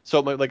in. So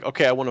it might like,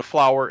 okay, I want a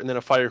flower and then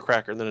a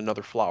firecracker and then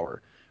another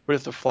flower. But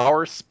if the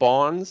flower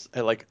spawns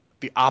at like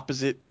the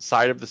opposite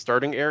side of the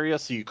starting area,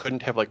 so you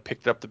couldn't have like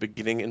picked it up at the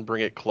beginning and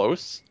bring it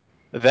close,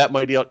 that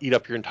might eat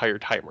up your entire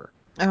timer.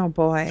 Oh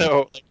boy.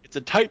 So like, it's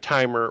a tight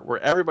timer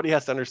where everybody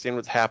has to understand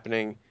what's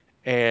happening,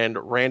 and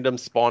random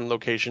spawn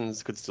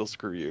locations could still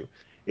screw you.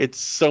 It's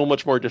so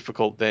much more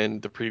difficult than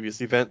the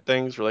previous event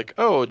things. Where like,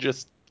 oh,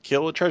 just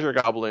kill a treasure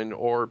goblin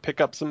or pick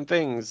up some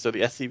things so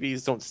the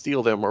SCVs don't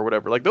steal them or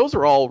whatever. Like those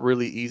are all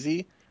really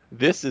easy.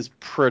 This is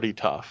pretty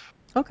tough.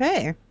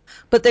 Okay.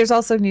 But there's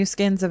also new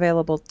skins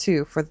available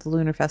too for the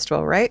Lunar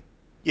Festival, right?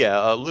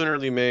 Yeah, Lunar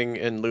Li Ming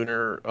and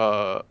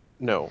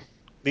no,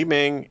 Li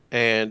Ming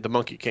and the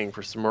Monkey King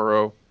for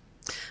Samuro.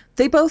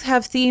 They both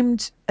have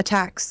themed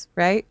attacks,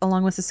 right?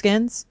 Along with the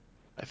skins.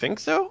 I think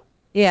so.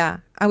 Yeah.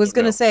 I was Don't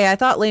going to know. say, I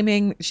thought Lei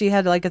Ming, she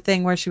had like a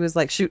thing where she was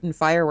like shooting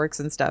fireworks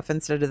and stuff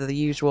instead of the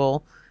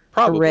usual array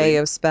Probably.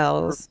 of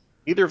spells.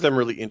 Neither of them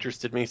really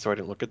interested me, so I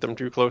didn't look at them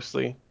too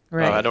closely. I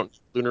Right. don't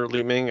Lunar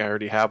Li Ming. I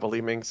already have a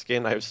Li Ming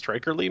skin. I have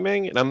Striker Li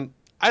Ming, and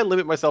I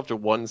limit myself to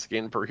one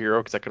skin per hero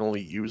because I can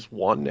only use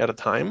one at a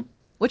time.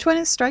 Which one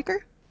is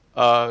Striker?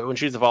 When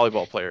she's a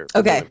volleyball player in the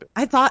Okay. Olympics.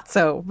 I thought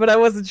so, but I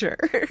wasn't sure.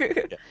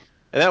 Yeah.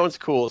 And that one's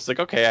cool. It's like,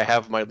 okay, I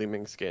have my Li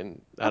Ming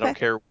skin. I Okay. don't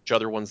care which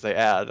other ones they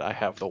add. I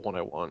have the one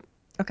I want.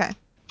 Okay.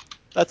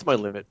 That's my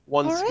limit.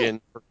 One All right.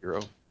 skin per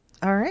hero.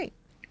 All right.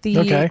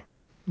 Okay,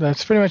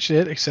 that's pretty much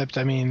it. Except,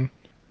 I mean,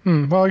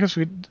 well, I guess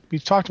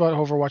we've talked about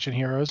Overwatch and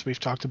Heroes. We've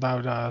talked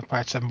about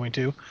patch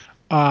 7.2.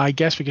 I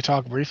guess we could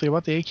talk briefly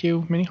about the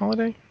AQ mini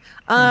holiday.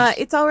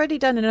 It's already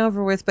done and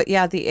over with, but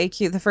yeah, the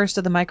AQ, the first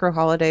of the micro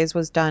holidays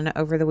was done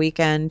over the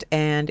weekend,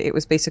 and it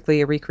was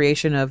basically a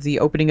recreation of the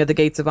opening of the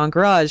gates of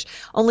Encourage,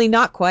 only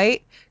not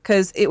quite,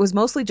 because it was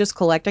mostly just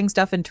collecting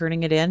stuff and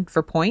turning it in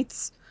for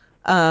points.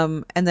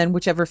 And then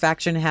whichever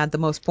faction had the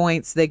most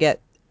points,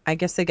 I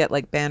guess they get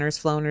like banners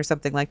flown or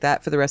something like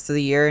that for the rest of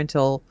the year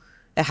until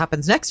it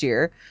happens next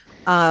year.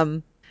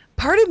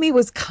 Part of me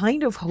was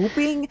kind of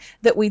hoping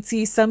that we'd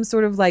see some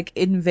sort of like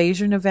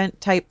invasion event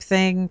type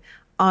thing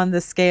on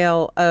the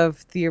scale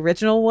of the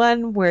original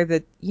one where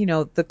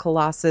the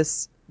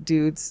Colossus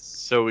dudes.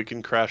 So we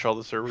can crash all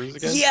the servers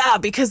again? Yeah,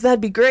 because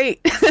that'd be great.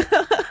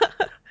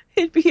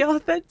 It'd be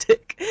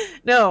authentic.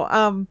 No,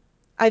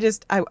 I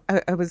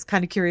was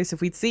kind of curious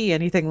if we'd see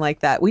anything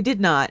like that. We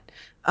did not.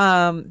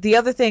 The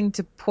other thing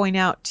to point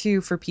out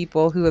too for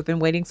people who have been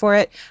waiting for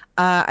it,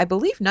 I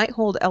believe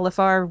Nighthold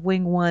LFR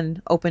Wing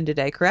 1 opened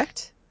today,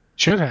 correct?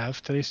 Should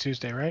have. Today's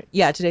Tuesday, right?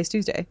 Yeah, today's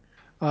Tuesday.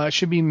 It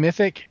should be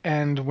Mythic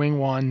and Wing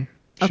 1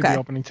 should Okay. be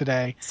opening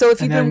today. So if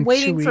And you've been then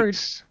waiting 2 for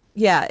weeks.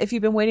 Yeah, if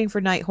you've been waiting for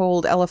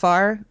Nighthold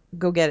LFR,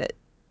 go get it.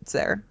 It's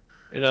there.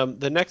 And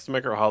the next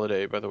micro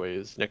holiday, by the way,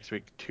 is next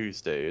week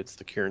Tuesday. It's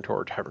the Kirin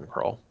Tor Tavern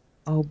Crawl.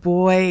 Oh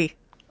boy.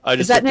 I Is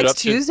just that looked it next up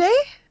too. Tuesday?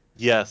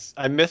 Yes,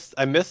 I missed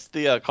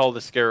the Call of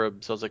the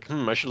Scarab, so I was like,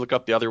 I should look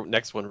up the other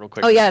next one real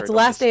quick. Oh Make yeah, sure it's I the don't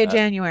last miss day of that.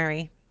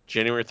 January.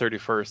 January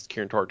 31st,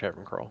 Kirin Tor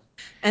Tavern Crawl.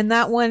 And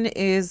that one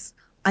is,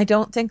 I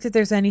don't think that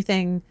there's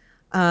anything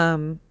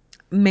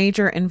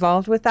major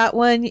involved with that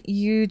one.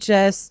 You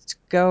just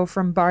go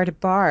from bar to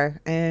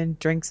bar and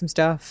drink some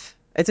stuff.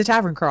 It's a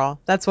tavern crawl.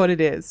 That's what it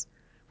is.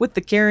 With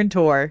the Karen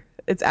tour,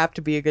 it's apt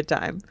to be a good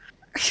time.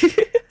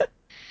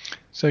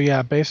 So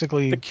yeah,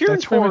 basically The Kirin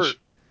that's pretty Tor, much.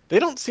 they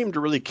don't seem to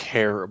really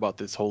care about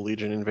this whole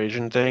Legion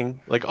invasion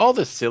thing. Like all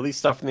the silly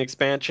stuff in the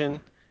expansion,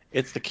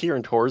 it's the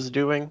Kirin Tor's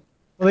doing.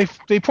 Well,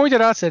 they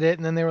pointed us at it,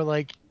 and then they were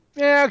like,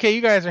 "Yeah, okay,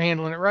 you guys are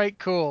handling it right.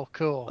 Cool,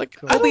 cool, Like I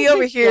cool." We'll be don't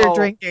over think here y'all.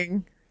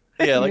 drinking.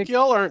 Yeah, And like it's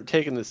y'all aren't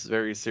taking this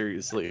very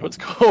seriously. What's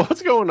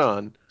going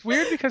on?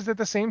 weird because at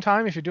the same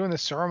time, if you're doing the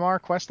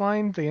Suramar quest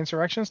line, the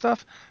insurrection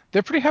stuff,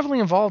 they're pretty heavily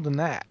involved in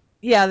that.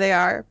 Yeah, they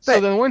are. So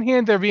But on the one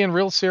hand, they're being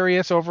real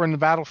serious over in the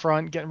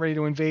battlefront, getting ready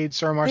to invade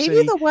Suramar maybe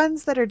City. the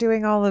ones that are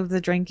doing all of the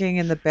drinking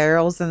and the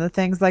barrels and the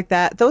things like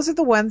that, those are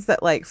the ones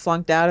that like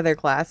flunked out of their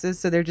classes,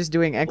 so they're just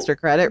doing extra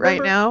credit right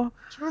Remember, now. do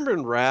you remember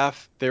in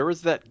Wrath, there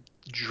was that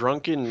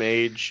drunken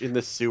mage in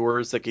the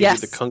sewers that gave you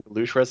the Yes.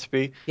 Kungaloosh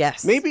recipe?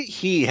 Yes. Maybe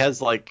he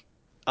has like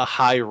a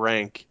high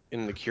rank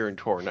in the Kirin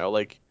Tor now.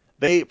 Like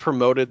they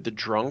promoted the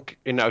drunk,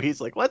 and now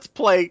he's like, let's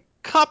play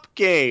cup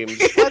games.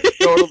 Let's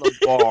go to the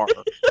bar.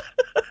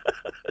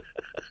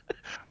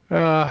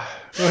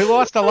 We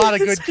lost a lot of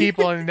good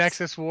people in the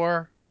Nexus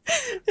War. We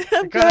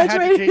I'm kind of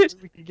had to take what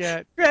we could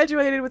get.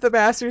 graduated with a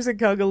master's in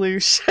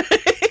Kungaloosh.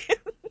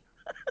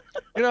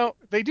 You know,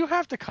 they do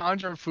have to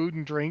conjure food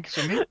and drink,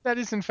 so maybe that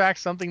is in fact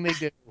something they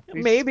do.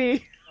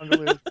 Maybe.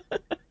 But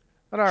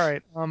all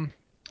right,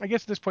 I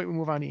guess at this point we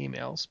move on to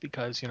emails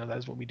because that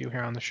is what we do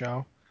here on the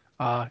show.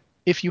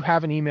 If you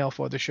have an email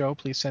for the show,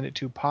 please send it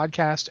to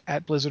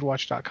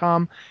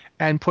podcast@blizzardwatch.com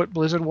and put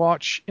Blizzard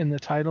Watch in the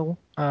title,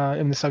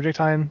 in the subject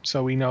line,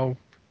 so we know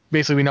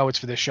it's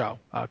for this show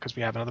because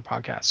we have another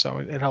podcast. So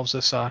it helps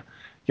us get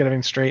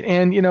everything straight.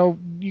 And you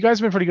guys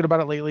have been pretty good about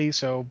it lately,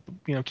 so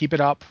keep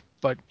it up.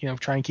 But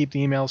try and keep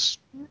the emails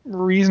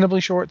reasonably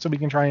short so we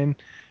can try and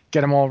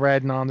get them all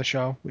read and on the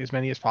show, as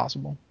many as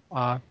possible.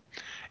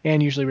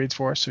 Anne usually reads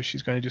for us, so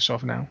she's going to do so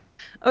for now.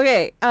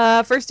 Okay,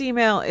 first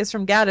email is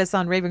from Gaddis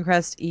on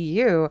Ravencrest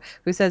EU,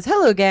 who says,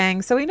 "Hello,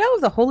 gang. So we know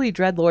of the holy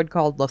dreadlord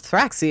called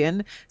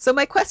Lothraxion. So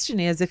my question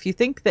is, if you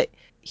think that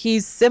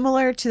he's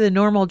similar to the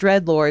normal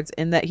dreadlords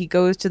in that he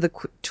goes to the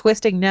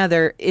twisting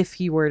nether if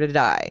he were to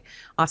die.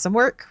 Awesome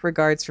work.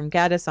 Regards from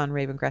Gaddis on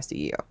Ravencrest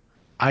EU."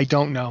 I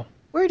don't know.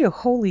 Where do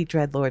holy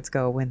dreadlords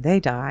go when they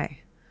die?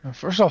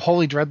 First of all,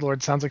 Holy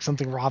Dreadlord sounds like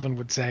something Robin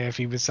would say if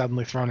he was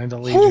suddenly thrown into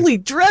Legion. Holy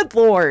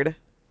dreadlord!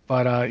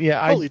 But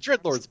yeah, Holy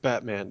Dreadlord's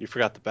Batman. You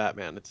forgot the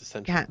Batman. It's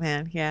essential.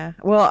 Batman, yeah.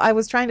 Well, I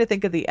was trying to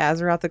think of the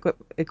Azeroth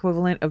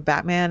equivalent of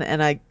Batman,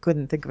 and I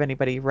couldn't think of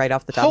anybody right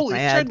off the top of Holy my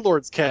head.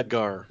 Dreadlord's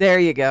Khadgar. There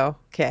you go.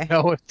 Okay.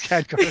 no,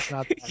 Khadgar's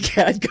not that.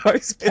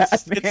 Khadgar's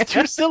Batman. It's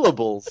 2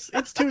 syllables.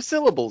 It's 2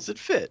 syllables. It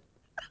fit.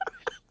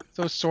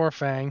 So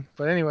Sorfang.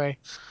 But anyway,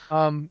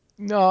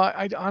 no,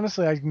 I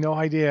honestly I have no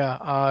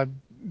idea.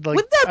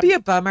 Wouldn't that be a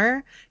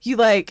bummer?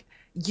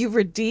 You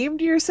redeemed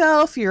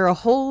yourself. You're a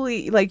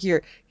holy, like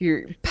you're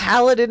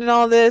paladin and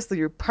all this.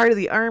 You're part of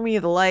the army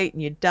of the light,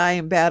 and you die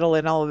in battle,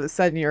 and all of a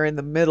sudden you're in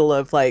the middle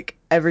of like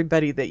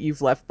everybody that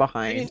you've left I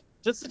behind. mean,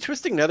 does the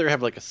Twisting Nether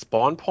have like a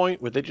spawn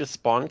point? Would they just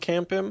spawn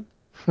camp him?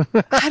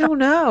 I don't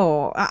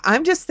know.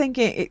 I'm just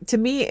thinking. To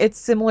me, it's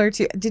similar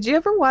to. Did you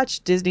ever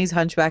watch Disney's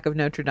Hunchback of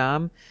Notre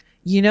Dame?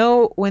 You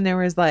know when there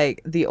was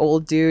like the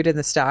old dude in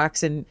the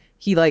stocks and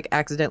he like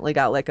accidentally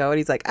got let go and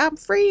he's like, I'm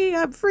free,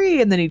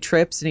 and then he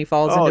trips and he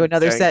falls into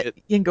another dang set it.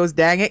 and goes,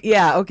 dang it.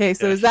 Yeah, okay,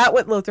 so Yeah. is that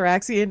what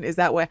Lothraxion, is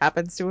that what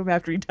happens to him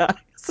after he dies?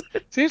 See,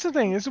 here's the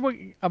thing. This is what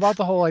about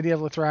the whole idea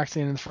of Lithraxian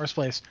in the first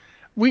place.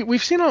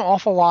 We've seen an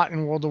awful lot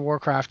in World of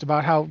Warcraft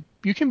about how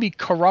you can be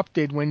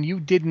corrupted when you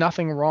did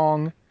nothing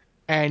wrong,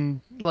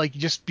 and like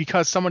just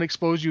because someone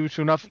exposed you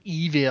to enough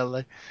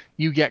evil,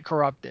 you get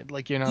corrupted.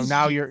 Like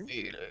now you're,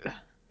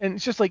 and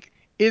it's just like,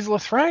 is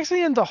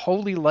Lithraxian the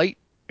Holy Light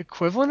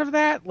equivalent of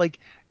that? Like,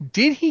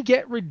 did he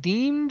get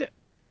redeemed,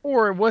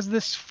 or was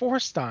this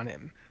forced on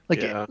him?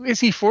 Like, Yeah. is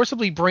he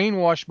forcibly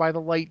brainwashed by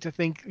the light to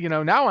think,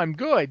 now I'm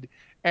good?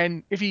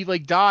 And if he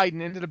like died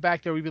and ended up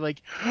back there, we'd be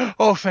like,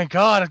 oh, thank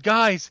God,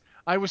 guys,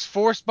 I was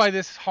forced by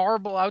this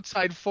horrible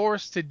outside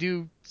force to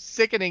do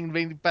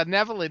sickening,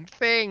 benevolent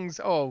things.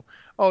 Oh,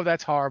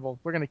 that's horrible.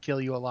 We're gonna kill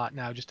you a lot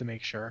now just to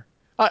make sure.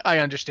 I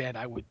understand.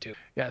 I would too.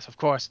 Yes, of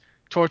course.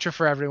 Torture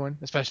for everyone,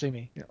 especially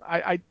me.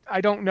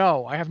 I don't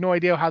know. I have no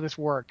idea how this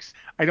works.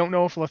 I don't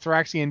know if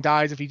Lothraxian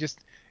dies if he just,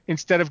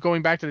 instead of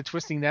going back to the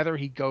Twisting Nether,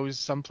 he goes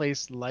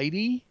someplace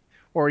lighty,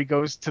 or he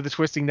goes to the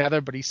Twisting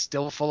Nether but he's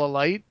still full of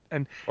light.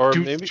 And Or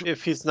maybe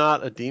if he's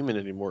not a demon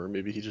anymore,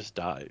 maybe he just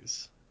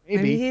dies.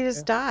 Maybe he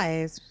just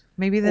dies.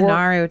 Maybe the Or-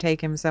 Naru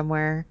take him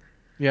somewhere.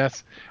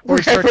 Yes. Or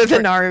he Wherever starts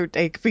the Naru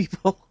take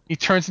people. he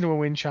turns into a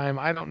wind chime.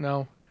 I don't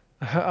know.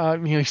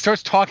 He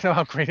starts talking about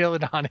how great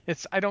Illidan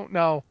is. I don't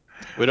know.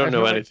 We don't I've know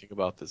no- anything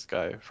about this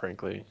guy,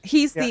 frankly.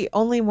 He's Yeah. the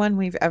only one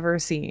we've ever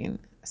seen.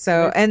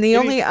 So, Maybe- and the maybe-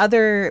 only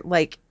other,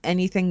 like,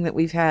 anything that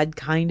we've had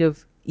kind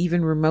of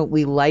even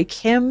remotely like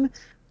him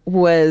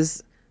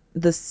was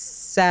the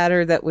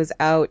satyr that was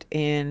out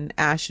in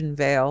Ashen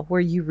Vale,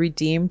 where you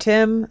redeemed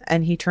him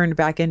and he turned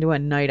back into a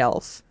night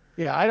elf.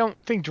 Yeah, I don't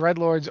think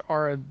dreadlords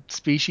are a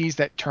species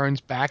that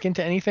turns back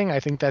into anything. I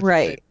think that's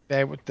Right.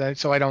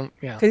 so I don't.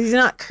 Yeah. Because he's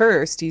not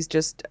cursed, he's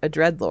just a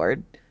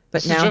dreadlord.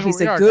 But This is now just what he's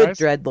we a are, good guys.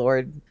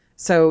 dreadlord.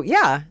 So,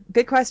 yeah,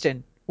 good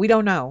question. We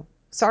don't know.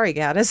 Sorry,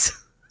 Gaddis.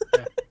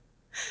 Yeah.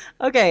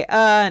 Okay,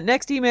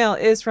 next email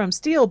is from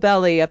Steel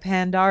Belly, a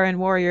Pandaren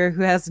warrior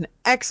who has an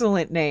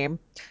excellent name,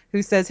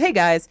 who says, Hey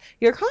guys,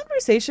 your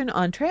conversation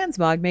on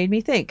transmog made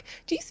me think,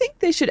 do you think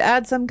they should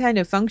add some kind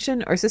of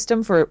function or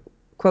system for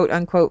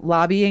quote-unquote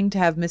lobbying to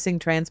have missing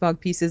transmog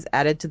pieces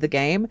added to the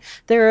game?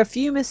 There are a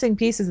few missing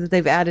pieces that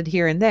they've added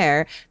here and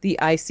there. The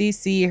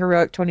ICC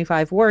Heroic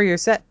 25 Warrior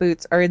set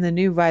boots are in the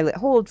new Violet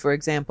Hold, for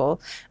example,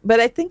 but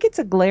I think it's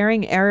a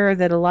glaring error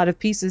that a lot of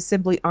pieces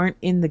simply aren't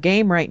in the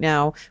game right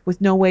now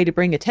with no way to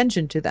bring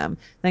attention to them.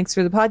 Thanks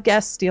for the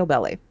podcast, Steel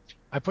Belly.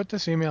 I put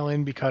this email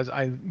in because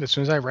as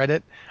soon as I read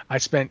it, I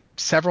spent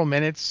several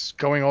minutes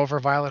going over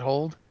Violet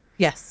Hold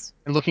Yes.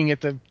 and looking at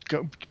the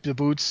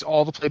boots,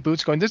 all the play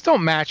boots, going, this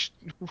don't match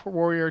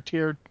Warrior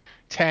Tier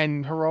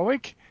 10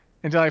 Heroic,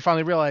 until I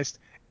finally realized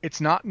it's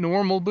not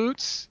normal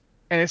boots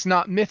and it's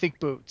not mythic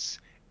boots.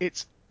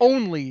 It's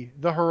only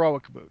the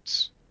Heroic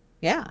boots.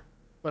 Yeah.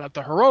 But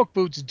the Heroic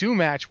boots do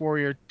match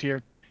Warrior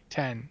Tier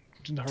 10.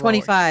 Heroic.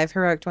 25,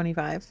 Heroic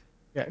 25.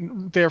 Yeah,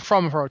 they're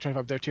from Heroic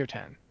 25. They're Tier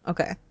 10.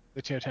 Okay.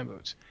 The Tier 10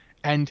 boots.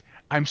 And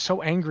I'm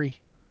so angry.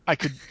 I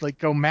could like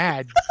go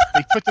mad.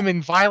 They put them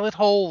in Violet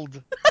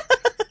Hold.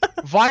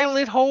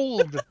 Violet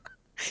Hold.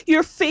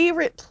 Your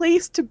favorite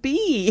place to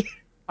be.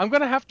 I'm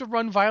going to have to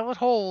run Violet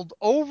Hold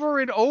over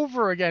and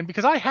over again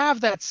because I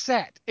have that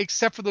set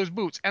except for those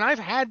boots. And I've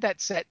had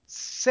that set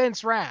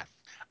since Wrath.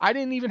 I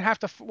didn't even have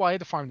to, well, I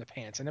had to farm the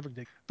pants. I never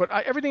did. But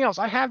everything else,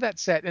 I have that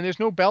set and there's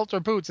no belt or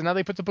boots. And now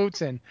they put the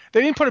boots in.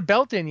 They didn't put a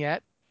belt in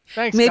yet.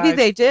 Thanks, Maybe guys.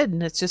 they did,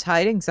 and it's just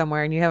hiding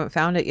somewhere, and you haven't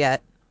found it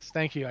yet.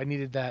 Thank you. I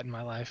needed that in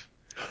my life.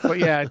 But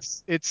yeah,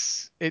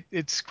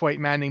 it's quite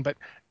maddening. But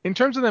in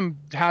terms of them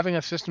having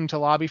a system to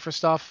lobby for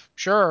stuff,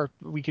 sure,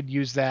 we could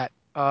use that.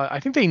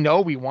 I think they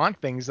know we want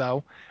things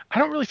though. I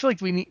don't really feel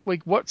like we need,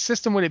 like, what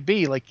system would it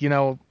be? Like,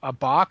 a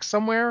box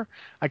somewhere?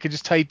 I could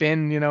just type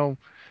in,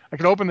 I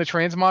could open the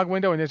transmog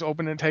window and just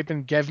open and type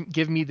in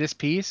give me this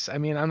piece. I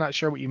mean, I'm not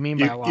sure what you mean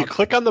by a lobby. You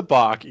click on the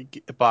box. It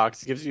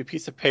gives you a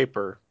piece of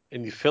paper.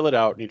 and you fill it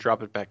out and you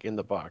drop it back in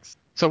the box.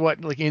 So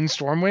what, like in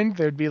Stormwind,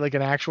 there'd be like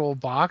an actual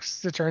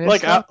box to turn in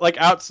Like stuff?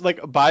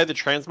 like by the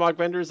transmog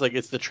vendors, like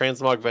it's the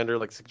transmog vendor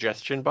like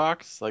suggestion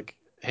box. Like,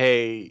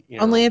 hey,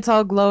 Only it's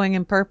all glowing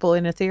and purple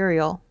and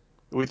ethereal.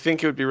 we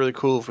think it would be really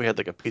cool if we had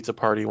like a pizza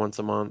party once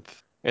a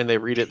month, and they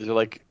read it, they're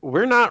like,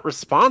 we're not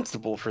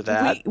responsible for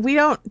that, We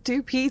don't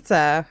do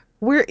pizza.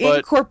 We're but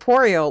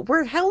incorporeal.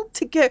 We're held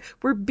together.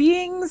 We're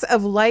beings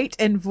of light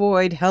and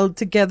void held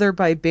together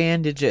by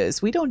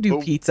bandages. We don't do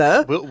but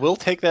pizza. we'll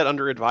take that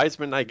under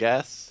advisement, I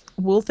guess.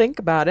 We'll think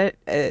about it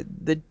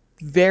the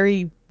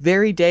very,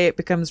 very day it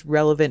becomes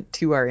relevant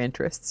to our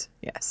interests.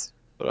 Yes.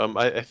 But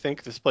I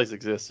think this place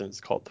exists and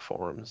it's called the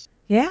forums.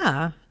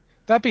 Yeah.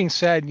 That being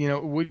said,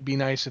 it would be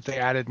nice if they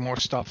added more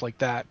stuff like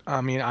that.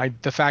 I mean,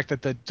 the fact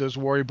that those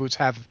warrior boots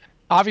have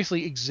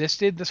obviously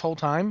existed this whole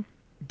time,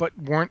 but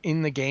weren't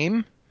in the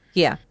game.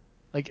 Yeah.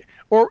 Like,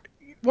 or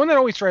one that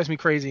always drives me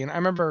crazy, and I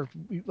remember,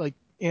 like,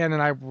 Ann and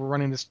I were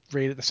running this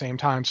raid at the same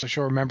time, so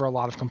she'll remember a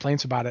lot of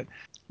complaints about it.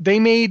 They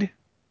made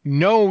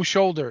no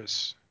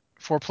shoulders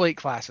for plate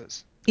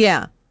classes.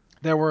 Yeah.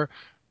 There were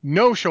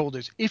no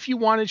shoulders. If you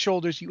wanted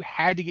shoulders, you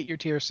had to get your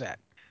tier set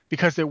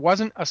because there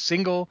wasn't a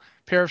single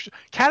pair of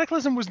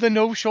Cataclysm was the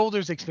no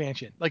shoulders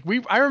expansion. Like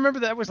I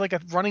remember that was like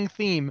a running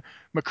theme.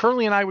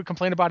 McCurley and I would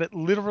complain about it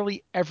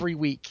literally every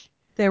week.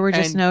 There were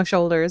just And no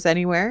shoulders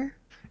anywhere.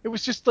 it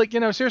was just like,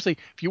 seriously,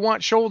 if you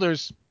want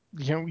shoulders,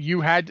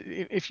 you had,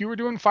 if you were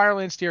doing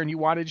Firelands tier and you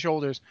wanted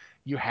shoulders,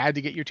 you had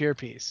to get your tier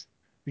piece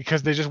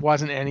because there just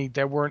wasn't any,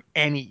 there weren't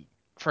any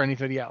for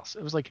anybody else.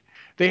 It was like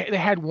they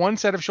had one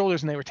set of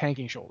shoulders and they were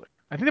tanking shoulders.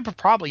 I think they were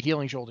probably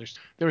healing shoulders.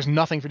 There was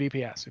nothing for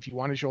DPS. If you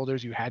wanted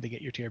shoulders, you had to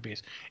get your tier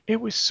piece. It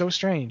was so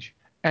strange.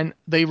 And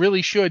they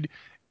really should,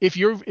 if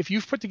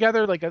you've put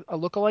together like a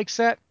lookalike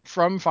set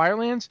from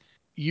Firelands,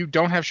 you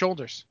don't have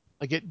shoulders.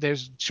 Like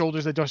there's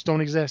shoulders that just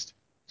don't exist.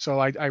 So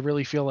I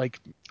really feel like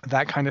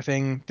that kind of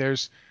thing.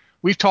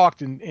 We've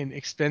talked in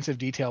extensive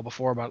detail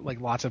before about like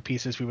lots of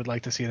pieces we would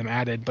like to see them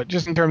added, but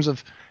just in terms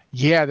of,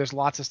 there's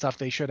lots of stuff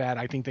they should add.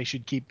 I think they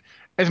should keep,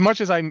 as much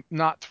as I'm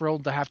not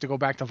thrilled to have to go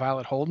back to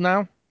Violet Hold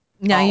now.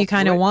 Now I'll you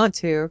kind of do it. want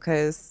to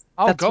because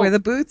I'll that's go. where the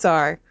boots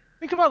are.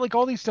 Think about like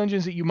all these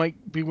dungeons that you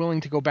might be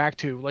willing to go back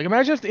to. Like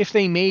imagine if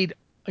they made,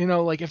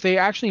 like if they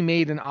actually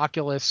made an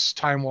Oculus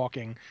time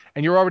walking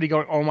and you're already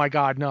going, oh my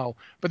God, no.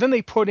 But then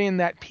they put in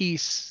that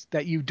piece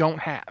that you don't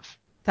have.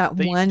 That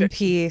one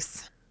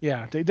piece.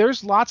 Yeah,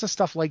 there's lots of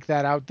stuff like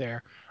that out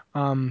there.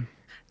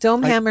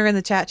 Domehammer in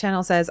the chat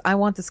channel says, "I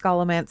want the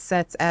Scholomance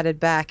sets added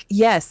back."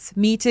 Yes,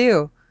 me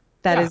too.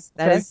 That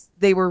is.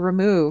 They were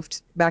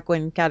removed back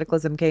when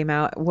Cataclysm came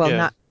out.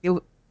 Well,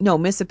 no,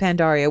 Miss of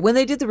Pandaria. When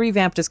they did the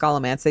revamp to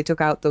Scholomance, they took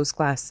out those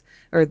class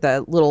or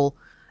the little.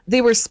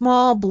 They were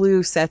small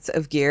blue sets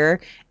of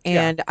gear,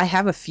 and I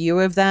have a few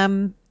of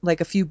them,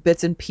 like a few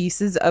bits and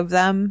pieces of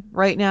them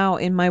right now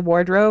in my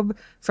wardrobe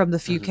from the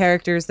few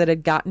characters that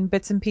had gotten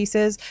bits and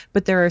pieces.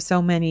 But there are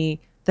so many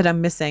that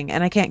I'm missing,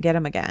 and I can't get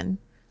them again.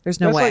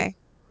 There's no way.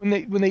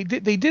 Like, when they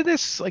did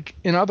this like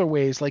in other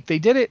ways, like they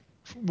did it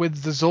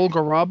with the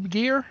Zul'Gurub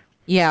gear.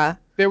 Yeah.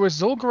 There was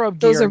Zul'Gurub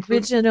gear. Those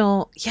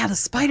original, the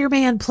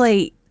Spider-Man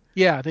plate.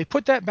 Yeah, they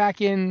put that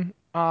back in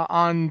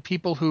on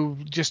people who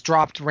just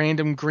dropped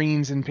random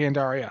greens in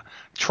Pandaria,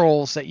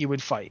 trolls that you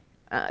would fight.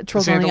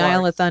 Trolls on the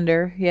Isle of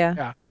Thunder, yeah.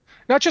 Yeah.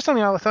 Not just on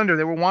the Isle of Thunder,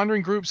 there were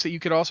wandering groups that you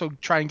could also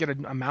try and get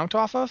a mount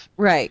off of.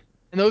 Right.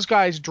 And those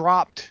guys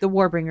dropped. The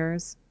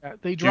Warbringers.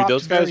 They dropped. Dude,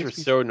 those guys were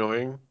so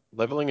annoying.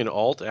 Leveling an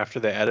alt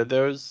after they added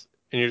those,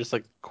 and you're just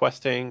like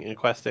questing,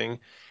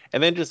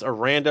 and then just a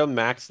random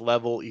max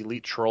level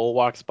elite troll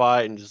walks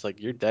by and just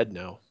like, you're dead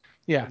now.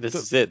 Yeah. This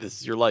is it. This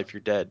is your life. You're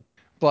dead.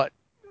 But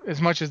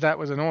as much as that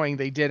was annoying,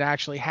 they did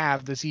actually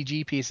have the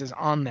CG pieces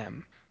on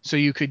them. So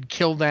you could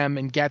kill them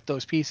and get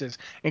those pieces,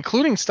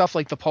 including stuff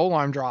like the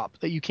polearm drop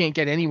that you can't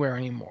get anywhere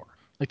anymore.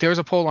 Like there was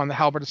a polearm, the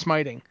Halberd of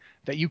Smiting,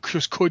 that you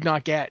just could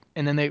not get,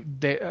 and then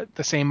they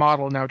the same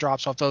model now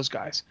drops off those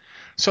guys.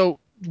 So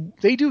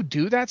they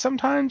do that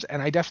sometimes,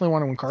 and I definitely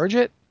want to encourage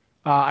it.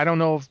 I don't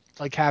know if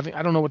I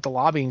don't know what the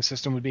lobbying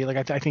system would be.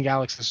 Like I think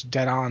Alex is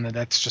dead on that.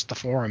 That's just the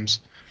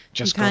forums.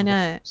 Just you kind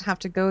of have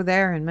to go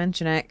there and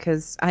mention it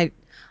because I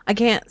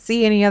can't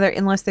see any other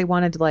unless they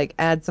wanted to like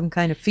add some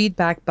kind of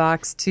feedback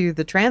box to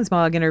the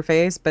transmog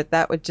interface, but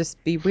that would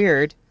just be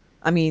weird.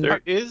 I mean,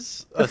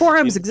 the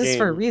forums exist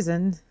for a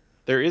reason.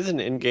 There is an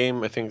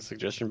in-game, I think,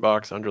 suggestion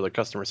box under the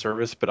customer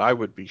service, but I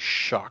would be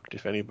shocked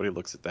if anybody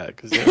looks at that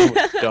because you know how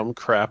much dumb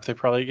crap they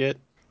probably get.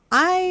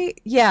 I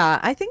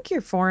think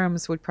your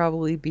forums would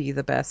probably be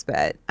the best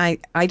bet. I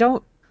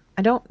don't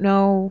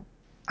know.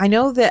 I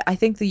know that I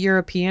think the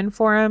European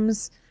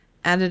forums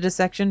added a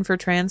section for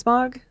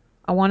transmog.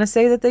 I want to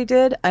say that they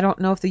did. I don't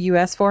know if the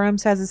US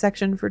forums has a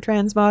section for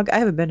transmog. I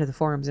haven't been to the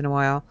forums in a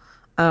while.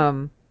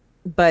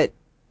 But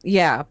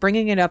yeah,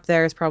 bringing it up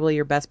there is probably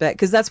your best bet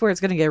because that's where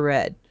it's going to get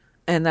read.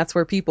 And that's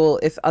where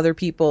if other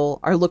people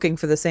are looking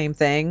for the same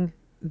thing,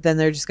 then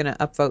they're just going to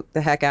upvote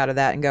the heck out of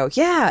that and go,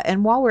 yeah,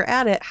 and while we're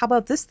at it, how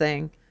about this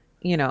thing?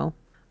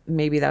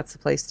 Maybe that's the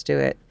place to do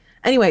it.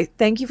 Anyway,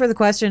 thank you for the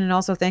question, and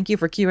also thank you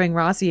for cueing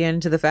Rossi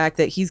into the fact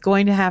that he's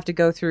going to have to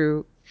go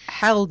through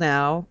hell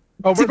now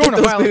Oh, to we're going get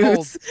to those Violet Hold.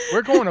 boots.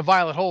 We're going to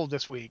Violet Hold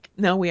this week.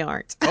 No, we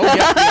aren't. Oh,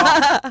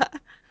 yes, we are.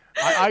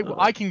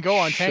 I can go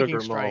on tanking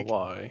Sugar Mall, strike.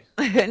 why?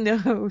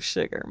 No,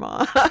 sugar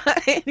ma.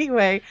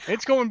 Anyway,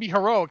 It's going to be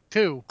heroic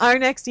too. our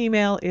next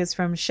email is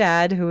from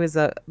Shad, who is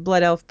a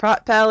Blood Elf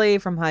Prot Pally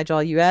from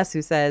Hyjal US,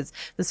 who says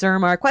the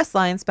Suramar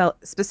questline,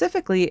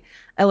 specifically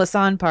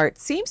Elisan part,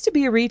 seems to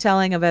be a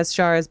retelling of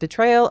Azshara's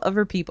betrayal of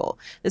her people.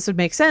 This would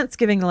make sense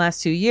given the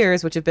last 2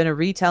 years, which have been a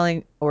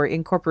retelling or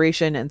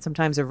incorporation and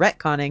sometimes a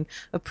retconning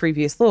of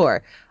previous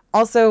lore.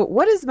 Also,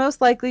 what is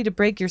most likely to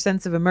break your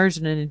sense of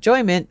immersion and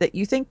enjoyment that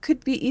you think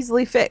could be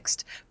easily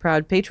fixed?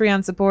 Proud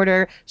Patreon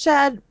supporter,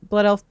 Shad,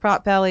 Blood Elf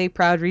Prot Pally,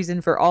 proud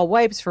reason for all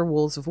wipes for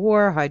Wolves of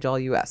War,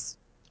 Hyjal US.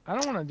 I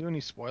don't want to do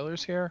any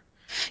spoilers here,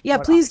 Yeah,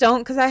 but please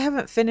don't, because I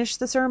haven't finished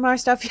the Suramar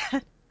stuff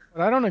yet.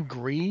 I don't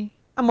agree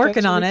I'm that working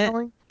it's a on it.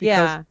 retelling because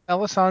Yeah,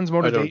 Elisan's I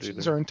don't motivations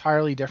either. are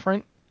entirely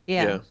different.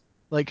 yeah,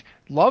 Like,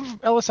 love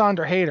Elisand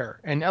or hate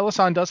her, and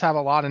Elisan does have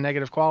a lot of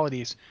negative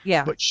qualities,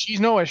 yeah. but she's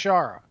no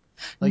Ashara.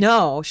 Like,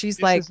 No, she's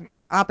this like isn't.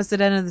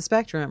 opposite end of the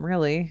spectrum,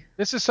 really.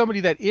 This is somebody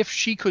that if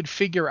she could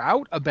figure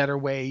out a better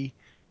way,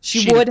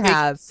 She she'd have would taken.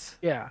 have.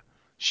 Yeah,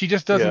 she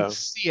just doesn't Yeah.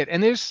 see it.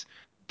 And there's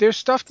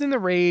stuff in the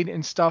raid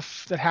and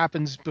stuff that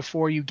happens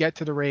before you get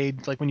to the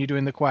raid, like when you're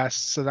doing the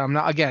quests. So that I'm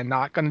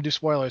not going to do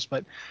spoilers,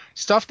 but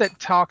stuff that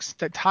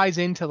ties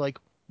into like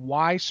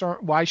why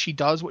she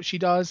does what she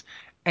does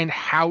and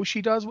how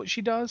she does what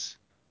she does.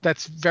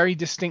 That's very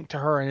distinct to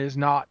her and is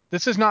not.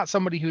 This is not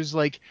somebody who's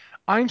like,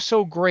 I'm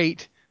so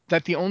great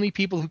that the only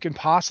people who can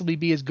possibly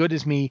be as good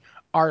as me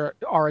are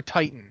a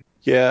Titan.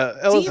 Yeah,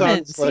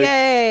 Demons,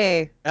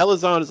 yay!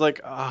 Elazon is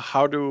like,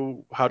 how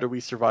do we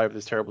survive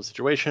this terrible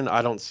situation?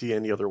 I don't see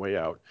any other way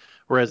out.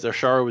 Whereas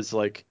Ashara was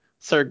like,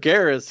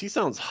 Sargeras, he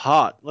sounds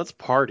hot. Let's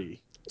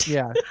party.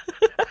 Yeah,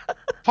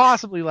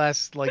 possibly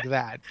less like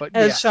that, but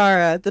As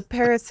yeah. Shara, the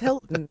Paris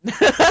Hilton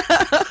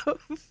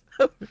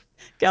of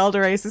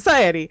Galderay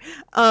Society.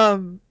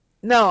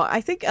 No, I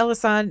think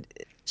Elisande,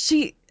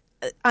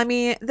 I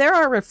mean, there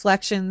are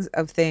reflections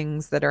of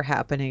things that are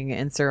happening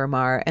in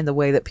Suramar and the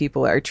way that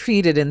people are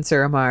treated in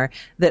Suramar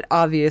that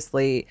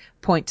obviously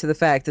point to the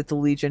fact that the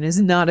Legion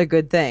is not a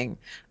good thing.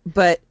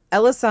 But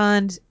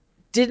Elisande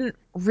didn't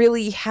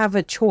really have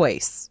a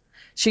choice.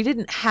 She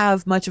didn't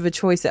have much of a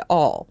choice at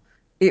all.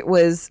 It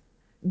was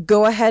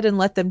go ahead and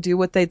let them do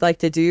what they'd like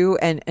to do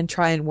and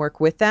try and work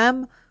with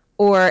them,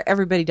 or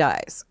everybody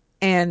dies.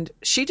 And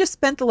she just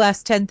spent the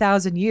last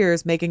 10,000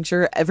 years making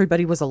sure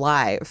everybody was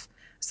alive.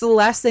 So the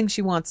last thing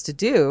she wants to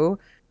do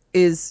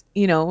is,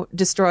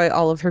 destroy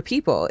all of her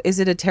people. Is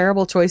it a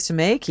terrible choice to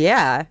make?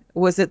 Yeah.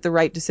 Was it the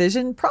right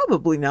decision?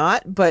 Probably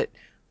not. But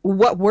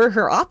what were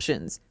her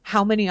options?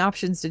 How many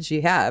options did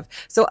she have?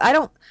 So I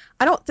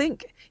don't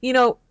think, in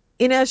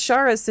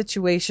Ashara's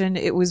situation,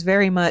 it was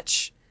very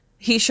much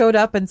he showed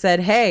up and said,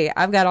 "Hey,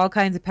 I've got all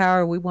kinds of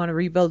power. We want to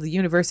rebuild the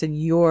universe in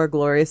your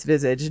glorious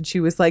visage." And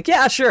she was like,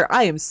 "Yeah, sure.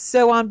 I am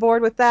so on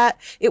board with that."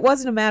 It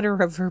wasn't a matter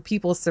of her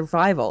people's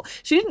survival.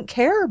 She didn't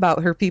care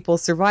about her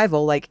people's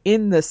survival, like,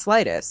 in the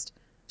slightest.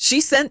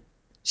 She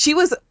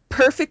was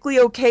perfectly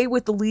okay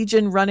with the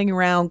Legion running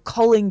around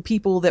culling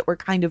people that were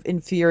kind of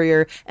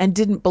inferior and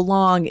didn't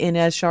belong in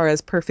Azshara's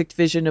perfect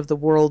vision of the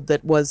world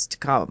that was to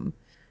come.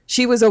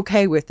 She was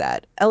okay with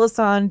that.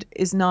 Elisande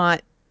is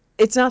not,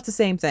 it's not the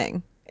same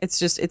thing.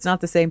 It's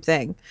not the same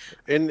thing.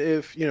 And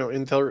if,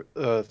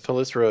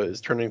 Thalyssra is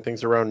turning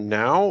things around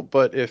now,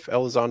 but if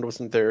Elizond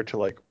wasn't there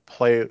to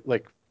play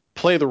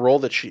the role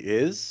that she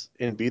is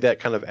and be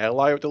that kind of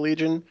ally with the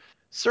Legion,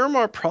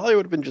 Suramar probably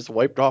would have been just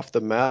wiped off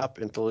the map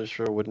and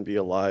Thalyssra wouldn't be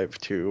alive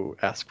to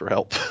ask for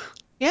help.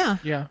 Yeah.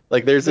 Yeah.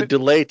 Like there's a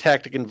delay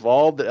tactic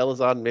involved that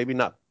Elizond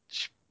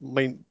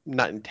may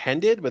not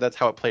intended, but that's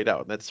how it played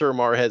out. That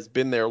Suramar has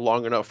been there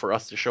long enough for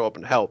us to show up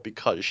and help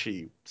because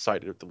she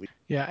sided with the Legion.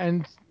 Yeah,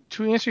 and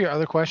to answer your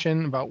other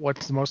question about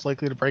what's the most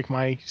likely to break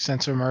my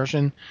sense of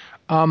immersion,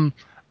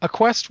 a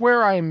quest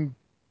where I'm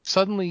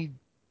suddenly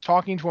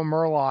talking to a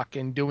Murloc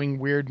and doing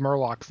weird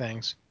Murloc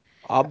things.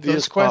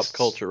 Obvious pop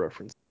culture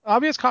reference.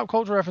 Obvious pop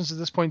culture references at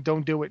this point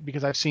don't do it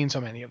because I've seen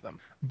so many of them.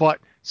 But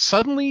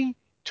suddenly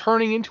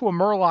turning into a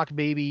Murloc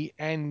baby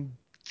and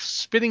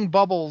spitting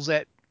bubbles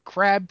at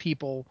crab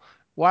people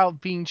while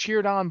being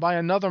cheered on by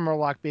another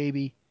Murloc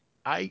baby,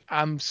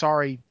 I'm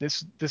sorry.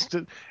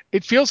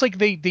 It feels like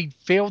they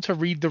failed to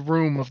read the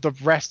room of the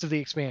rest of the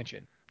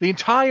expansion. The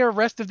entire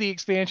rest of the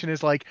expansion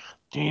is like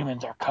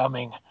demons are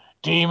coming,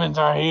 demons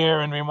are here,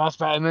 and we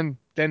must. And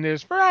then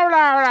there's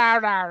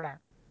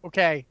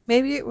okay.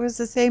 Maybe it was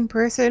the same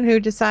person who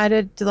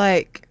decided to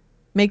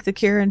make the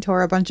Kirin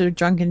Tor a bunch of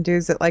drunken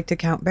dudes that like to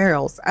count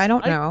barrels. I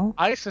don't know.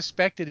 I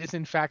suspect it is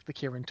in fact the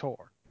Kirin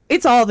Tor.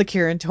 It's all the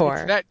Kirin It's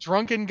Tor. that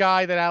drunken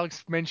guy that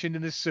Alex mentioned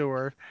in the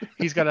sewer.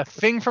 He's got a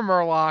thing for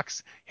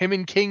Murlocs. Him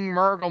and King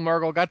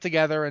Murgle got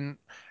together, and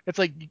it's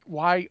like,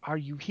 why are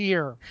you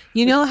here?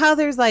 You know how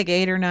there's like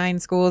 8 or 9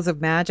 schools of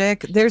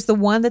magic? There's the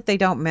one that they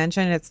don't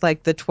mention. It's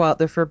like the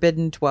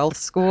forbidden 12th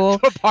school.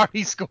 The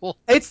party school.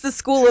 It's the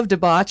school of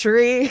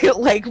debauchery.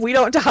 Like, we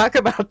don't talk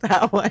about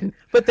that one,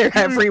 but they're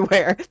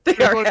everywhere. They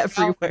They're are going to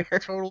Alpha, everywhere.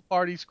 total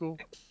party school.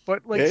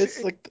 But like, Yeah,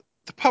 it's like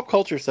the pop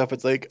culture stuff.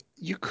 It's like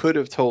you could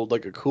have told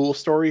like a cool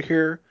story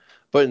here,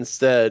 but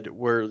instead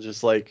we're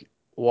just like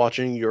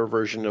watching your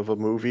version of a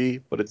movie,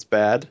 but it's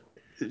bad.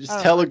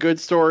 Just tell a good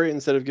story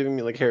instead of giving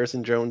me like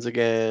Harrison Jones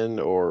again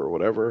or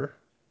whatever.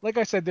 like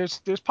I said, there's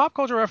pop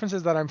culture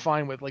references that I'm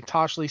fine with, like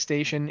Toshley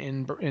Station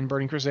in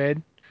Burning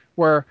Crusade,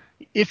 where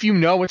if you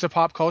know it's a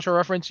pop culture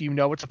reference, you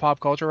know it's a pop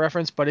culture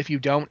reference. But if you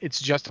don't, it's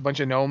just a bunch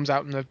of gnomes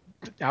out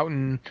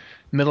in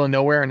middle of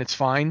nowhere, and it's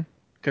fine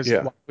because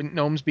Yeah. why wouldn't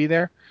gnomes be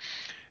there?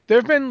 There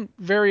have been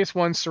various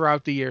ones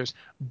throughout the years.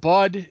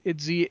 Bud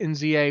in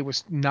ZA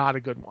was not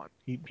a good one.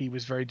 He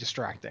was very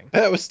distracting.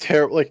 That was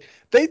terrible. Like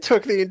they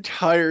took the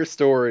entire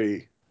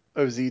story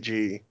of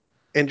ZG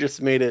and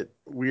just made it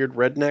weird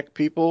redneck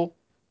people.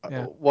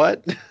 Yeah.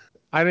 What?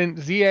 I didn't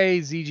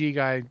ZG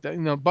guy.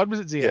 Bud was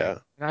at ZA. Yeah.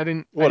 And I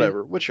didn't.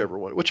 Whatever. Whichever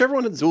one. Whichever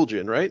one had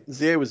Zul'jin, right?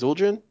 ZA was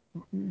Zul'jin?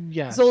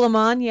 Yes.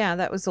 Zolaman, yeah,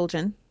 that was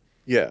Zul'jin.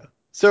 Yeah.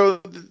 So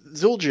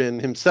Zul'jin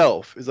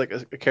himself is like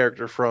a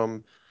character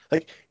from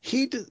like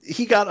he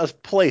got a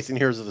place in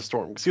Heroes of the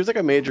Storm because he was like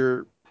a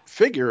major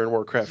figure in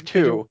Warcraft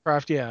 2.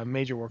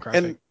 Major Warcraft.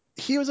 And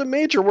he was a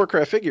major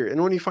Warcraft figure.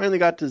 And when he finally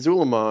got to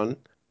Zulaman,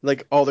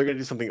 like, oh, they're gonna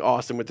do something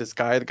awesome with this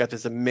guy. They got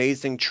this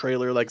amazing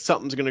trailer, like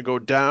something's gonna go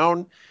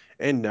down.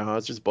 And no,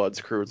 it's just Bud's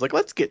crew. It's like,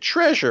 let's get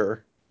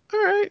treasure. All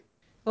right,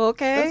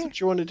 Okay. that's what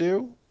you want to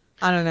do.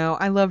 I don't know.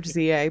 I loved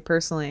ZA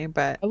personally,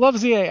 but I love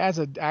ZA as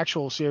an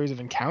actual series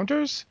of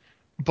encounters,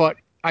 but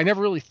I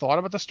never really thought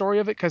about the story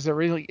of it because there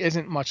really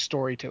isn't much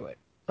story to it.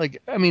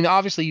 Like, I mean,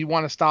 obviously you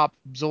want to stop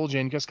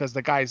Zul'jin just because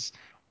the guy's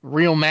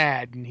real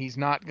mad and he's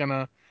not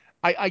gonna.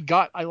 I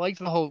liked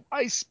the whole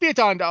I spit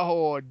on the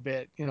Horde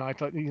bit. I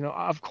thought,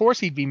 of course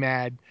he'd be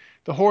mad.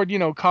 The Horde,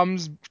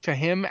 comes to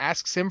him,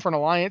 asks him for an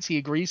alliance, he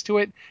agrees to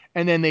it,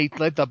 and then they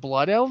let the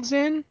Blood Elves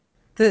in.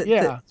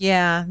 I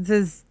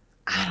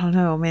don't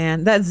know,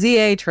 man. That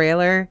ZA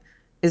trailer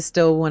is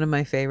still one of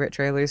my favorite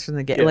trailers from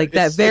the game. Yeah, like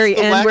that very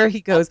end where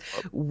he goes,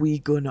 "We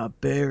gonna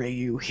bury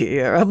you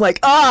here." I'm like,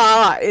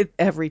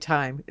 every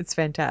time. It's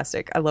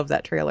fantastic. I love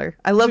that trailer.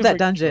 I love that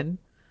dungeon.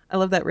 I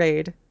love that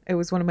raid. It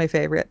was one of my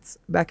favorites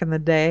back in the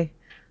day.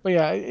 But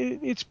yeah,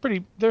 it's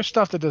pretty. There's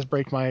stuff that does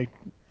break my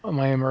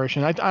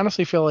immersion. I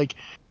honestly feel like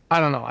I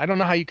don't know. I don't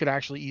know how you could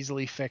actually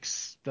easily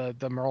fix the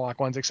Murloc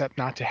ones except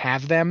not to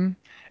have them.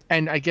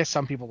 And I guess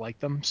some people like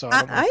them, so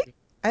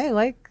I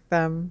like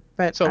them,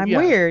 but So, I'm yeah.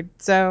 weird,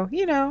 so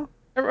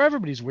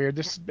Everybody's weird.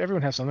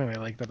 Everyone has something they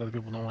like that other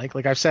people don't like.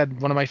 Like I've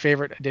said, one of my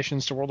favorite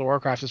additions to World of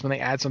Warcraft is when they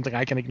add something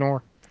I can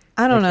ignore.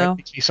 I don't know. That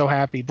makes me so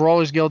happy.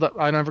 Brawlers Guild,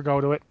 I never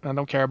go to it. I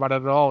don't care about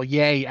it at all.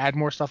 Yay, add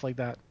more stuff like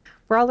that.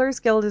 Brawlers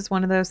Guild is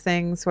one of those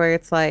things where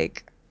it's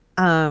like,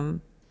 I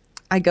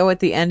go at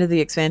the end of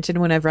the expansion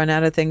when I've run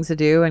out of things to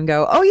do and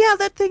go, oh yeah,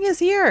 that thing is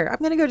here. I'm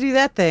going to go do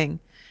that thing.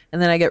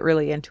 And then I get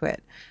really into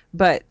it.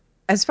 But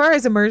as far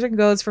as immersion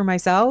goes for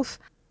myself,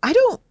 I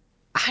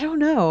don't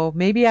know.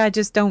 Maybe I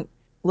just don't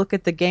look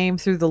at the game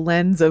through the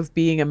lens of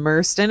being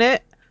immersed in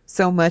it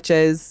so much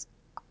as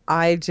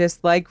I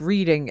just like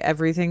reading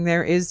everything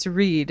there is to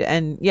read.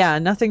 And yeah,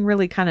 nothing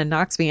really kind of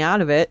knocks me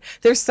out of it.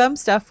 There's some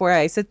stuff where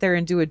I sit there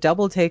and do a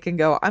double take and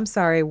go, I'm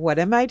sorry, what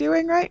am I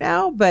doing right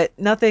now? But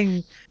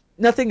nothing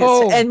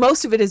and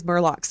most of it is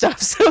Murloc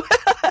stuff. So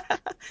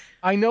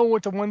I know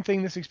what the one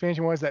thing this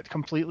expansion was that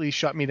completely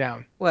shut me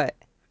down. What?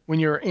 When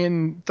you're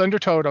in Thunder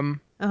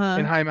Totem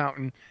in High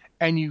Mountain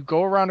and you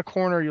go around a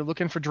corner, you're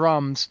looking for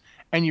drums,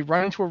 and you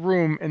run into a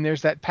room and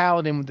there's that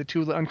paladin with the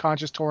two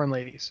unconscious Tauren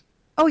ladies.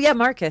 Oh yeah,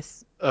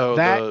 Marcus. Oh,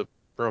 the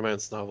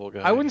romance novel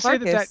guy. I wouldn't say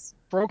that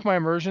broke my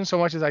immersion so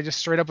much as I just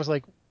straight up was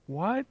like,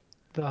 what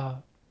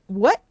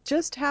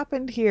just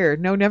happened here?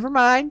 No, never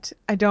mind.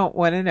 I don't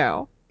want to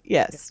know.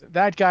 Yes.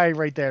 That guy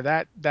right there,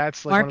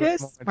 that's like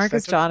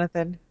Marcus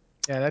Jonathan.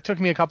 Yeah, that took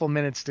me a couple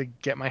minutes to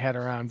get my head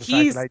around the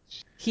fact that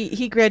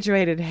he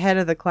graduated head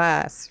of the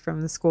class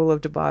from the School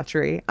of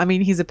Debauchery. I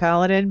mean, he's a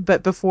paladin,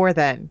 but before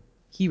then,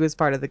 he was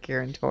part of the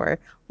Kirin Tor.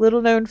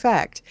 Little known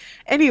fact.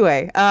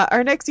 Anyway,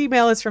 our next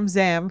email is from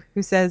Zam,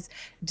 who says,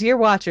 Dear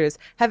Watchers,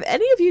 have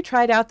any of you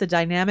tried out the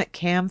dynamic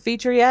cam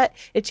feature yet?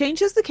 It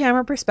changes the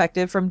camera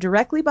perspective from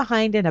directly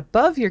behind and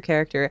above your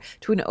character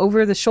to an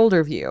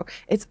over-the-shoulder view.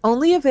 It's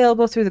only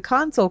available through the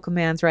console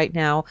commands right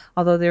now,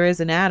 although there is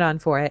an add-on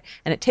for it,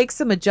 and it takes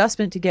some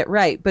adjustment to get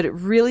right, but it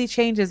really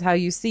changes how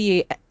you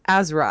see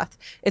Azeroth.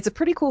 It's a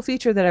pretty cool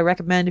feature that I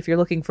recommend if you're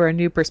looking for a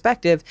new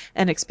perspective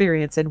and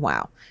experience in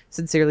WoW.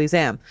 Sincerely,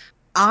 Zam.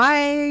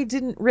 I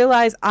didn't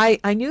realize, I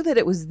knew that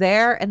it was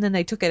there and then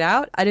they took it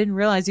out. I didn't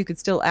realize you could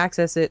still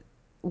access it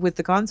with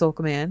the console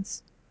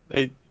commands.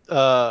 They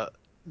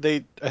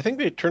I think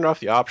they turned off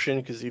the option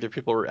because either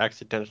people were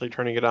accidentally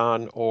turning it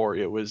on or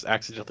it was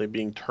accidentally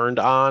being turned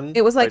on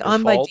It was by like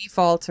on by default.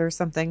 default or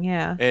something.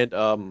 Yeah. And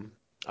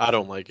I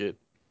don't like it.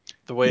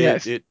 The way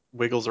Yes. it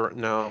wiggles around.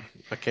 No,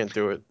 I can't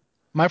do it.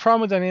 My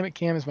problem with dynamic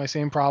cam is my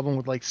same problem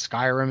with like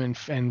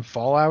Skyrim and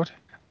Fallout.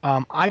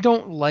 I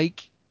don't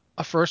like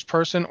a first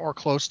person or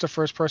close to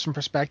first person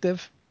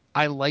perspective.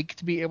 I like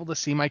to be able to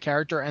see my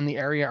character and the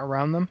area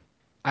around them.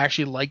 I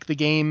actually like the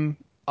game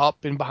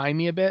up and behind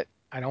me a bit.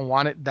 I don't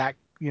want it that,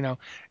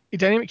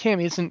 dynamic cam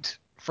isn't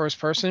first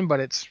person, but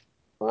it's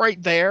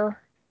right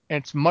there.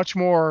 And it's much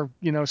more,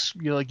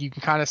 like you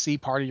can kind of see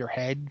part of your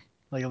head,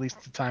 like at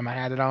least the time I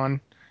had it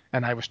on,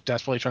 and I was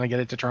desperately trying to get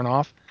it to turn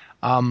off.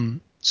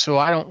 So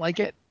I don't like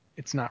it.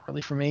 It's not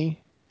really for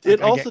me. It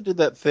Like I also get, did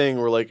that thing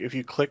where like if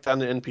you clicked on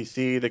the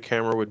NPC, the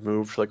camera would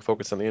move to like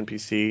focus on the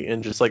NPC,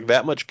 and just like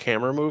that much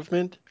camera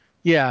movement,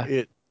 yeah.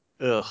 it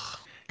ugh See,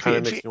 kind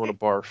of makes me want to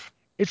barf.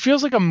 it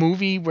feels like a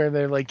movie where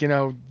they're like,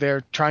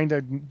 they're trying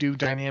to do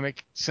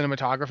dynamic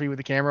cinematography with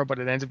the camera, but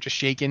it ends up just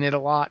shaking it a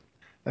lot.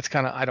 That's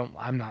kind of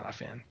I'm not a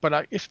fan.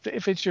 But if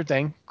it's your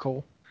thing,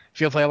 cool.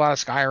 If you'll play a lot of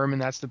Skyrim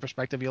and that's the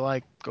perspective you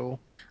like, cool.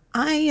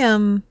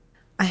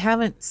 I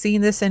haven't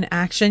seen this in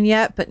action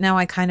yet, but now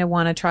I kind of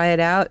want to try it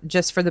out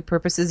just for the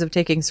purposes of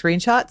taking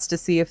screenshots to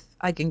see if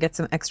I can get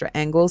some extra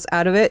angles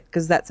out of it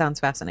because that sounds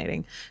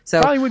fascinating. So,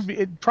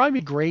 It'd probably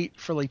be great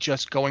for like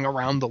just going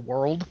around the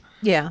world.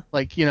 yeah.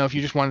 Like, if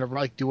you just wanted to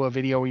like do a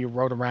video where you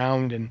rode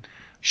around and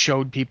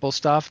showed people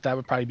stuff, that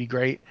would probably be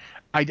great.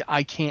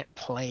 I can't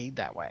play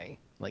that way.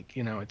 Like,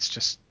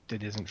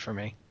 it isn't for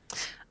me.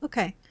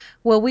 Okay.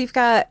 Well, we've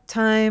got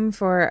time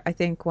for, I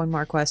think, one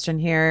more question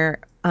here.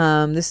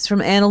 This is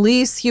from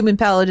Annalise, human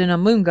paladin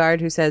on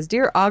Moonguard, who says,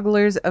 "Dear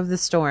Oglers of the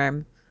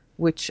Storm,"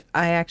 which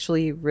I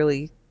actually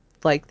really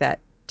like that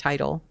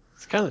title.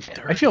 It's kind of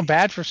I feel dirty.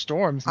 bad for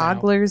Storms now.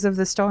 Oglers of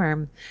the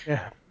Storm.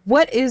 Yeah.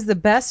 What is the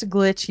best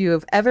glitch you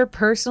have ever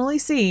personally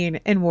seen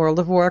in World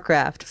of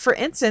Warcraft? For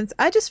instance,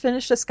 I just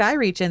finished a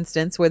Skyreach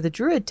instance where the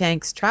druid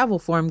tank's travel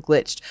form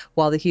glitched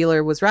while the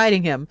healer was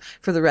riding him.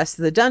 For the rest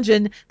of the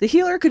dungeon, the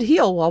healer could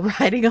heal while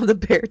riding on the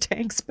bear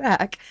tank's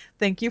back.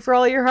 Thank you for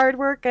all your hard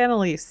work,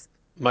 Annalise.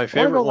 My I want to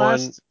go favorite one.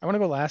 last. I want to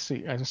go last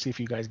and see if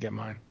you guys get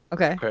mine.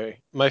 Okay. Okay,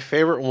 my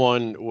favorite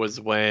one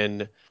was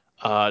when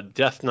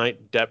Death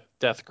Knight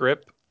Death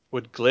Grip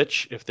would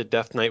glitch if the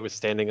Death Knight was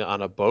standing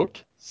on a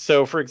boat.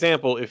 So, for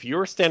example, if you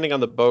were standing on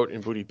the boat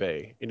in Booty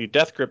Bay and you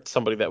death gripped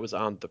somebody that was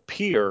on the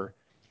pier,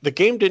 the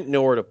game didn't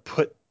know where to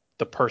put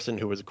the person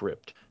who was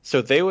gripped.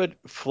 So they would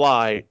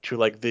fly to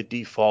like the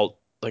default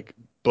like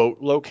boat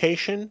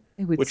location,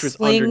 It would which was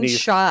underneath,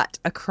 slingshot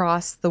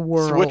across the which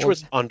world.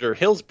 was under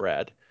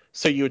Hillsbrad.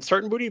 So you would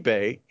start in Booty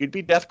Bay, you'd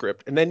be death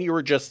gripped, and then you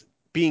were just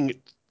being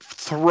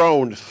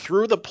thrown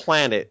through the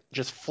planet,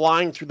 just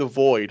flying through the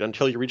void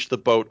until you reached the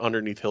boat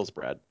underneath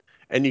Hillsbrad.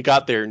 And you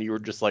got there and you were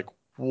just like,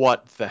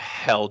 what the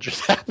hell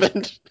just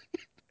happened?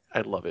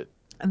 I love it.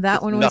 And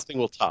that one was Nothing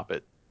will top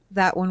it.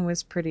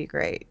 pretty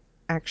great,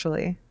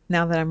 actually.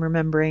 Now that I'm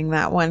remembering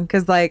that one,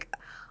 because like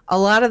a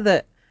lot of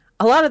the,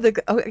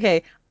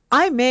 okay,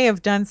 I may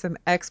have done some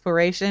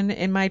exploration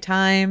in my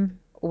time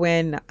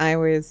when I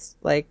was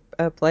like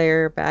a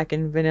player back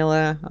in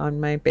vanilla on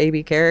my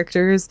baby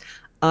characters.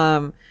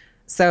 Um,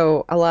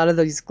 so a lot of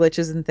these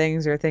glitches and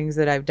things are things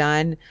that I've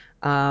done,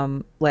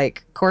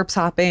 like corpse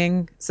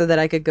hopping so that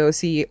I could go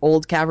see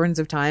old caverns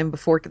of time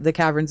before the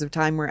caverns of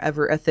time were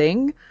ever a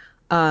thing.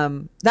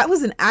 That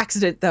was an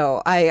accident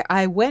though.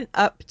 I went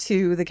up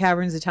to the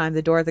Caverns of Time,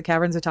 the door of the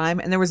Caverns of Time,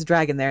 and there was a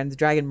dragon there, and the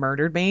dragon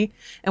murdered me.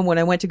 And when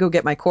I went to go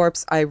get my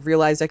corpse, I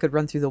realized I could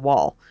run through the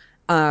wall.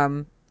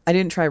 I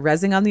didn't try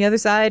rezzing on the other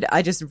side.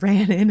 I just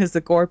ran in as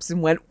a corpse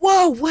and went,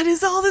 "Whoa, what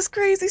is all this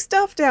crazy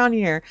stuff down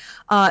here?"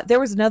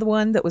 There was another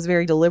one that was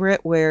very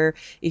deliberate where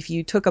if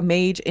you took a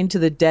mage into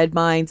the dead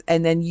mines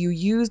and then you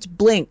used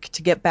blink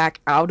to get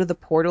back out of the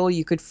portal,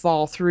 you could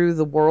fall through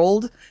the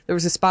world. There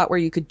was a spot where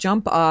you could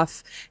jump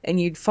off and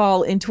you'd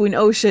fall into an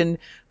ocean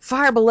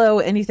far below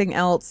anything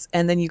else,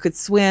 and then you could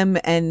swim,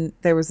 and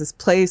there was this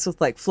place with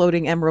like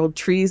floating emerald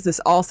trees. This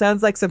all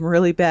sounds like some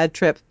really bad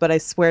trip, but I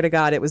swear to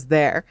God it was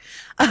there.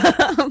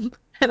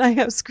 And I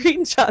have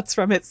screenshots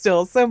from it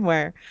still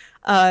somewhere.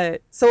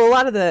 So a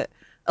lot of the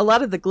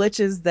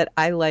glitches that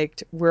I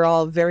liked were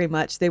all very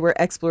much they were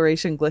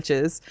exploration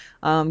glitches.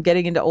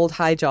 Getting into Old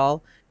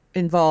Highjaw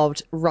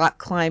involved rock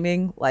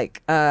climbing,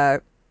 like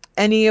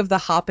any of the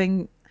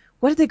hopping.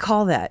 What did they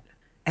call that,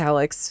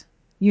 Alex?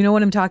 You know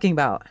what I'm talking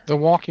about. The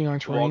walking on Wall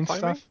terrain climbing?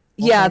 stuff.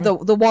 Wall Yeah,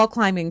 climbing? the wall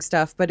climbing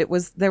stuff, but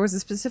there was a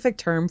specific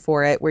term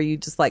for it where you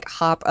just like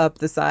hop up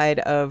the side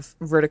of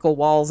vertical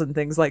walls and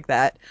things like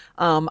that.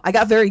 I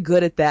got very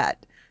good at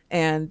that,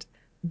 and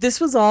this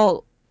was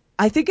all.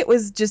 I think it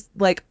was just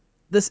like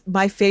this.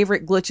 My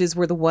favorite glitches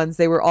were the ones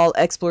they were all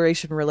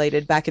exploration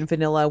related back in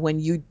vanilla when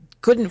you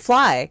couldn't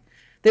fly.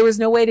 There was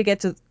no way to get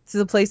to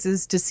the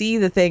places to see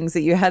the things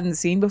that you hadn't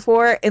seen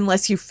before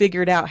unless you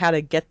figured out how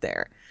to get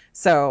there.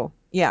 So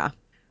yeah,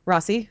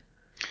 Rossi.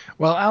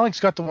 Well, Alex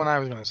got the one I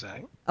was going to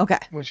say. Okay.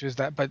 which is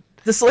that. But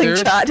The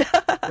slingshot.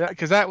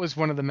 because that was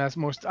one of the most.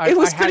 It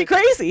was pretty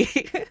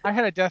crazy. I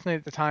had a Death Knight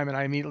at the time, and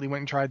I immediately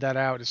went and tried that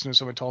out as soon as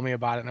someone told me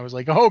about it, and I was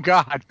like, "Oh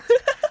God,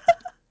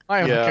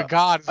 I am like a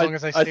god as long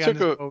as I stay on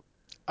this boat."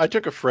 I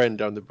took a friend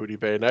down the booty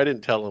bay, and I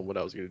didn't tell him what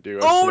I was going to do.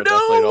 I just Oh went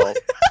Death Knight no! all.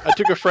 I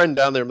took a friend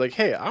down there. I'm like,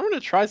 hey, I want to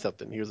try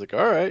something. He was like,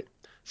 all right.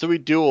 So we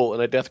duel,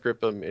 and I death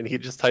grip him, and he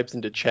just types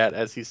into chat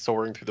as he's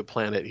soaring through the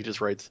planet. He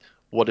just writes,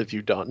 "What have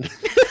you done?"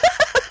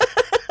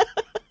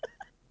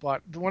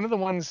 But one of the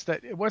ones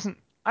that it wasn't.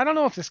 I don't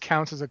know if this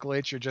counts as a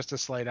glitch or just a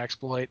slight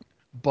exploit,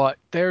 but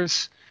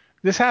this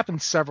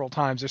happens several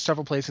times. There's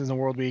several places in the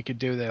world where you could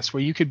do this,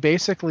 where you could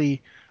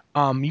basically,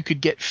 you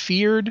could get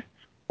feared,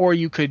 or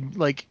you could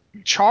like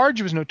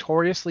charge was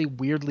notoriously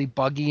weirdly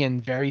buggy in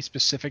very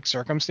specific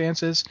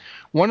circumstances.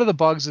 One of the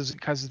bugs is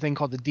because of the thing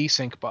called the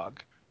desync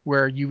bug,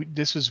 where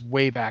this was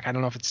way back. I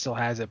don't know if it still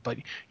has it, but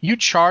you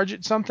charge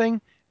at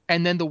something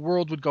and then the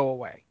world would go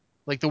away.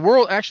 Like the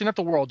world, actually not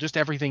the world, just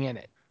everything in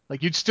it.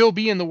 Like you'd still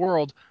be in the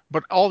world,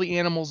 but all the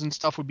animals and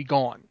stuff would be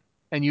gone,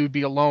 and you would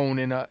be alone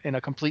in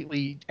a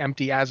completely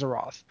empty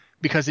Azeroth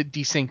because it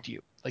desynced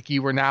you. Like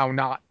you were now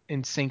not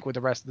in sync with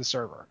the rest of the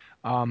server.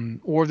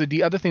 Or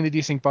the other thing the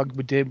desync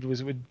bug did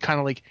was it would kind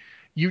of like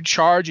you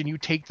charge and you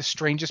take the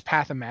strangest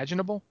path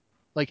imaginable.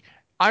 Like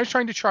I was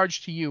trying to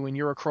charge to you and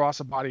you're across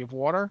a body of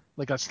water,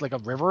 like a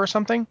river or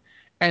something,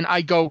 and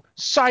I go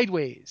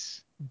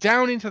sideways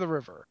down into the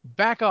river,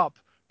 back up,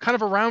 kind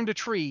of around a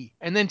tree,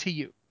 and then to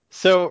you.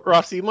 So,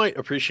 Ross, you might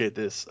appreciate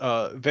this.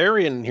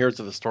 Varian in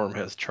Heroes of the Storm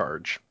has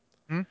charge.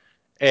 Hmm?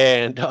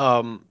 And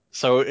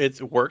so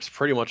it works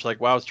pretty much like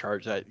WoW's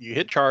charge, that you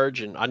hit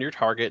charge and on your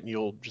target and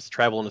you'll just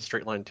travel in a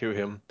straight line to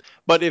him.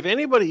 But if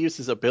anybody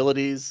uses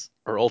abilities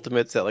or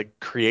ultimates that like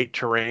create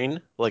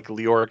terrain, like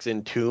Leoric's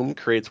Entomb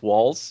creates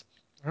walls,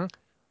 Huh?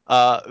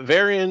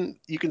 Varian,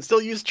 you can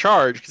still use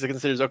charge because it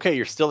considers, okay,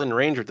 you're still in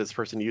range with this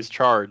person, use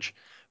charge.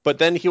 But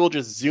then he will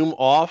just zoom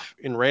off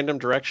in random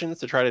directions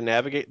to try to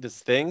navigate this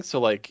thing. So,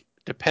 like,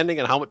 depending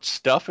on how much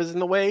stuff is in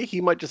the way,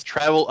 he might just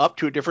travel up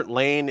to a different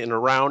lane and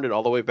around and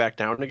all the way back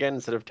down again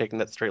instead of taking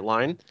that straight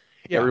line.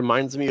 It Yeah.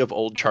 reminds me of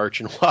old charge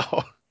and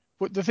WoW.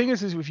 But the thing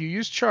is if you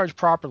use charge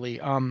properly,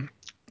 and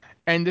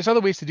there's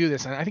other ways to do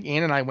this, and I think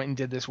Ann and I went and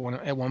did this one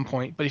at one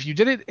point. But if you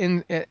did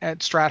it at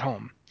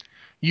Stratholme,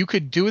 you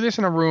could do this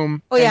in a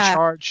room Oh and yeah.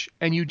 charge,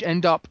 and you'd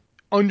end up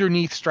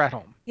underneath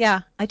Stratholme.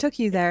 Yeah, I took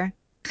you there.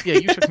 Yeah,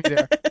 you took me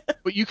there.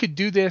 But you could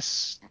do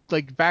this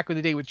like back in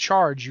the day with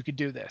charge. You could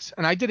do this,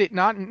 and I did it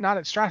not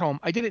at Stratholme.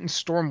 I did it in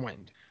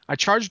Stormwind. I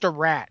charged a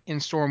rat in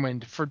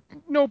Stormwind for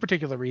no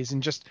particular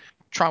reason, just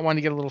wanting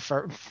to get a little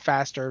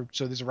faster.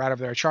 So there's a rat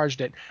over there. I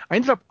charged it. I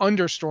ended up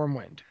under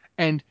Stormwind,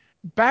 and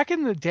back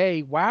in the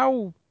day,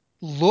 WoW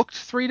looked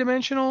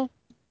three-dimensional,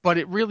 but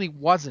it really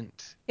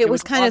wasn't. It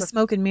was a kind lot of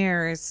smoke and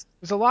mirrors.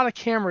 there's a lot of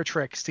camera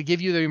tricks to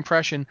give you the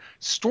impression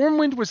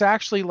Stormwind was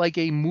actually like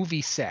a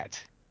movie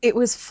set. It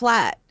was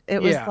flat.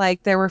 It was Yeah.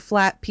 like there were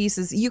flat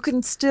pieces. You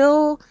can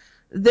still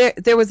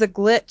there was a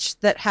glitch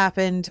that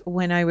happened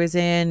when I was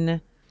in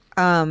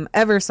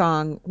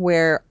Eversong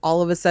where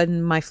all of a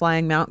sudden my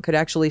flying mount could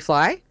actually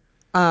fly.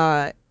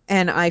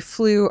 And I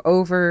flew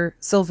over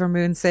Silver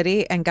Moon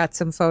City and got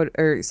some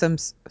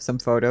some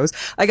photos.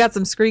 I got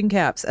some screen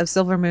caps of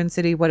Silver Moon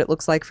City, what it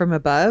looks like from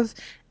above,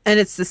 and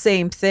it's the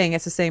same thing.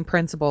 It's the same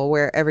principle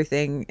where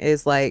everything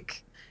is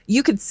like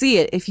you could see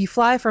it if you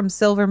fly from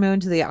Silver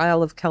Moon to the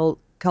Isle of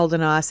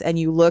Keldanos and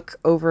you look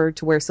over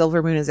to where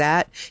Silver Moon is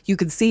at, you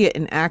can see it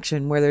in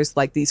action where there's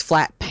like these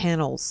flat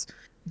panels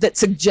that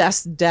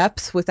suggest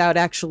depth without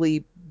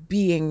actually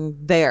being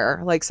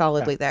there, like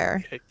solidly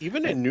there.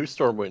 Even in New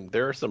Stormwind,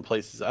 there are some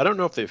places, I don't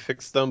know if they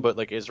fixed them, but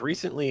like as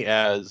recently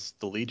as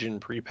the Legion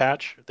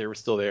pre-patch, they were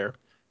still there.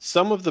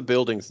 Some of the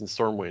buildings in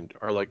Stormwind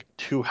are like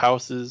two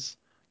houses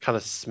kind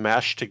of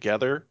smashed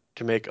together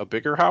to make a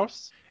bigger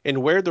house.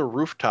 And where the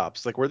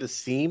rooftops, like where the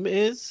seam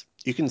is,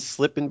 you can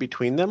slip in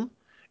between them.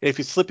 And if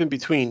you slip in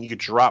between, you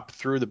drop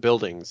through the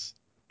buildings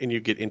and you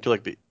get into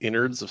like the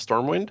innards of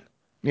Stormwind.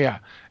 Yeah.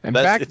 And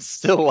That's back it's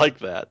still like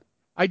that.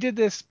 I did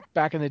this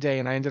back in the day,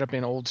 and I ended up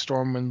in old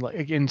Stormwind,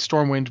 like in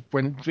Stormwind,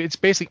 when it's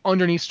basically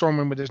underneath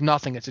Stormwind, where there's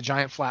nothing. It's a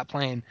giant flat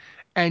plane,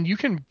 and you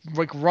can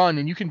like run,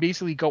 and you can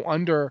basically go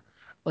under.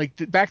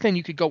 Like back then,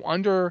 you could go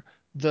under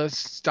the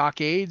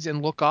stockades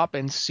and look up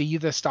and see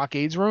the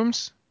stockades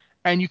rooms,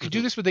 and you could do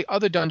Mhm. this with the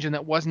other dungeon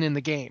that wasn't in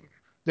the game.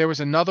 There was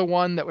another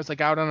one that was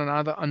like out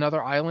on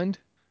another island.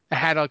 It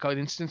had like an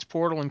instance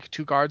portal and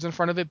two guards in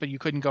front of it, but you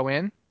couldn't go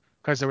in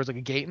because there was like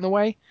a gate in the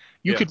way.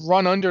 You Yeah. could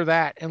run under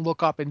that and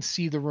look up and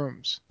see the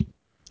rooms. It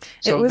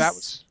So that was,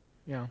 was,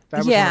 that was one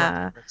of our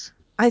yeah, favorites.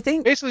 I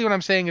think Basically, what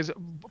I'm saying is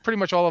pretty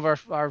much all of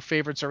our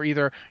favorites are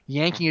either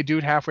yanking a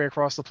dude halfway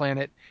across the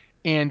planet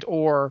and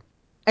or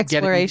getting.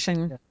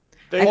 exploration, Yeah.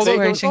 They Although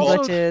there was exploration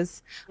also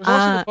glitches. the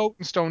Uh, boat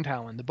and stone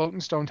talon. The boat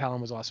and stone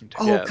talon was awesome too.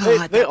 oh Yeah,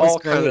 God, they that was all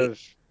kind great.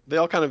 of they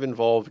all kind of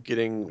involve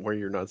getting where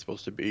you're not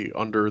supposed to be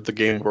under the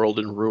game world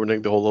and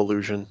ruining the whole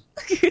illusion.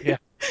 Yeah.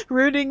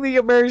 Ruining the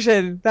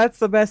immersion. That's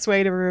the best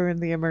way to ruin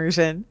the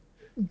immersion.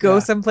 Go Yeah.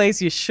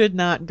 someplace you should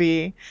not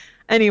be.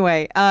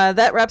 Anyway,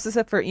 that wraps us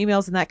up for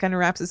emails, and that kind of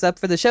wraps us up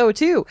for the show,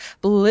 too.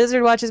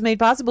 Blizzard Watch is made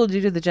possible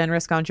due to the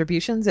generous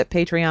contributions at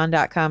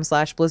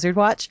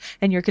patreon.com/BlizzardWatch,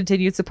 and your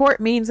continued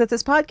support means that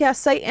this podcast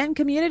site and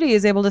community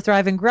is able to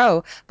thrive and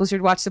grow.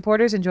 Blizzard Watch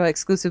supporters enjoy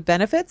exclusive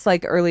benefits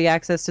like early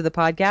access to the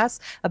podcast,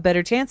 a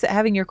better chance at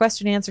having your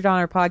question answered on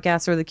our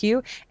podcast or the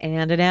queue,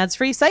 and an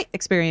ads-free site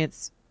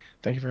experience.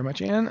 Thank you very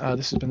much, Ann.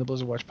 This has been the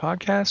Blizzard Watch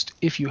podcast.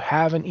 If you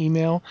have an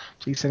email,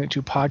 please send it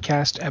to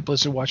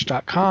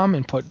podcast@blizzardwatch.com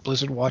and put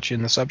Blizzard Watch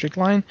in the subject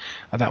line.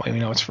 That way we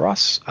know it's for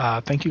us.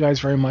 Thank you guys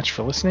very much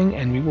for listening,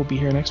 and we will be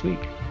here next week.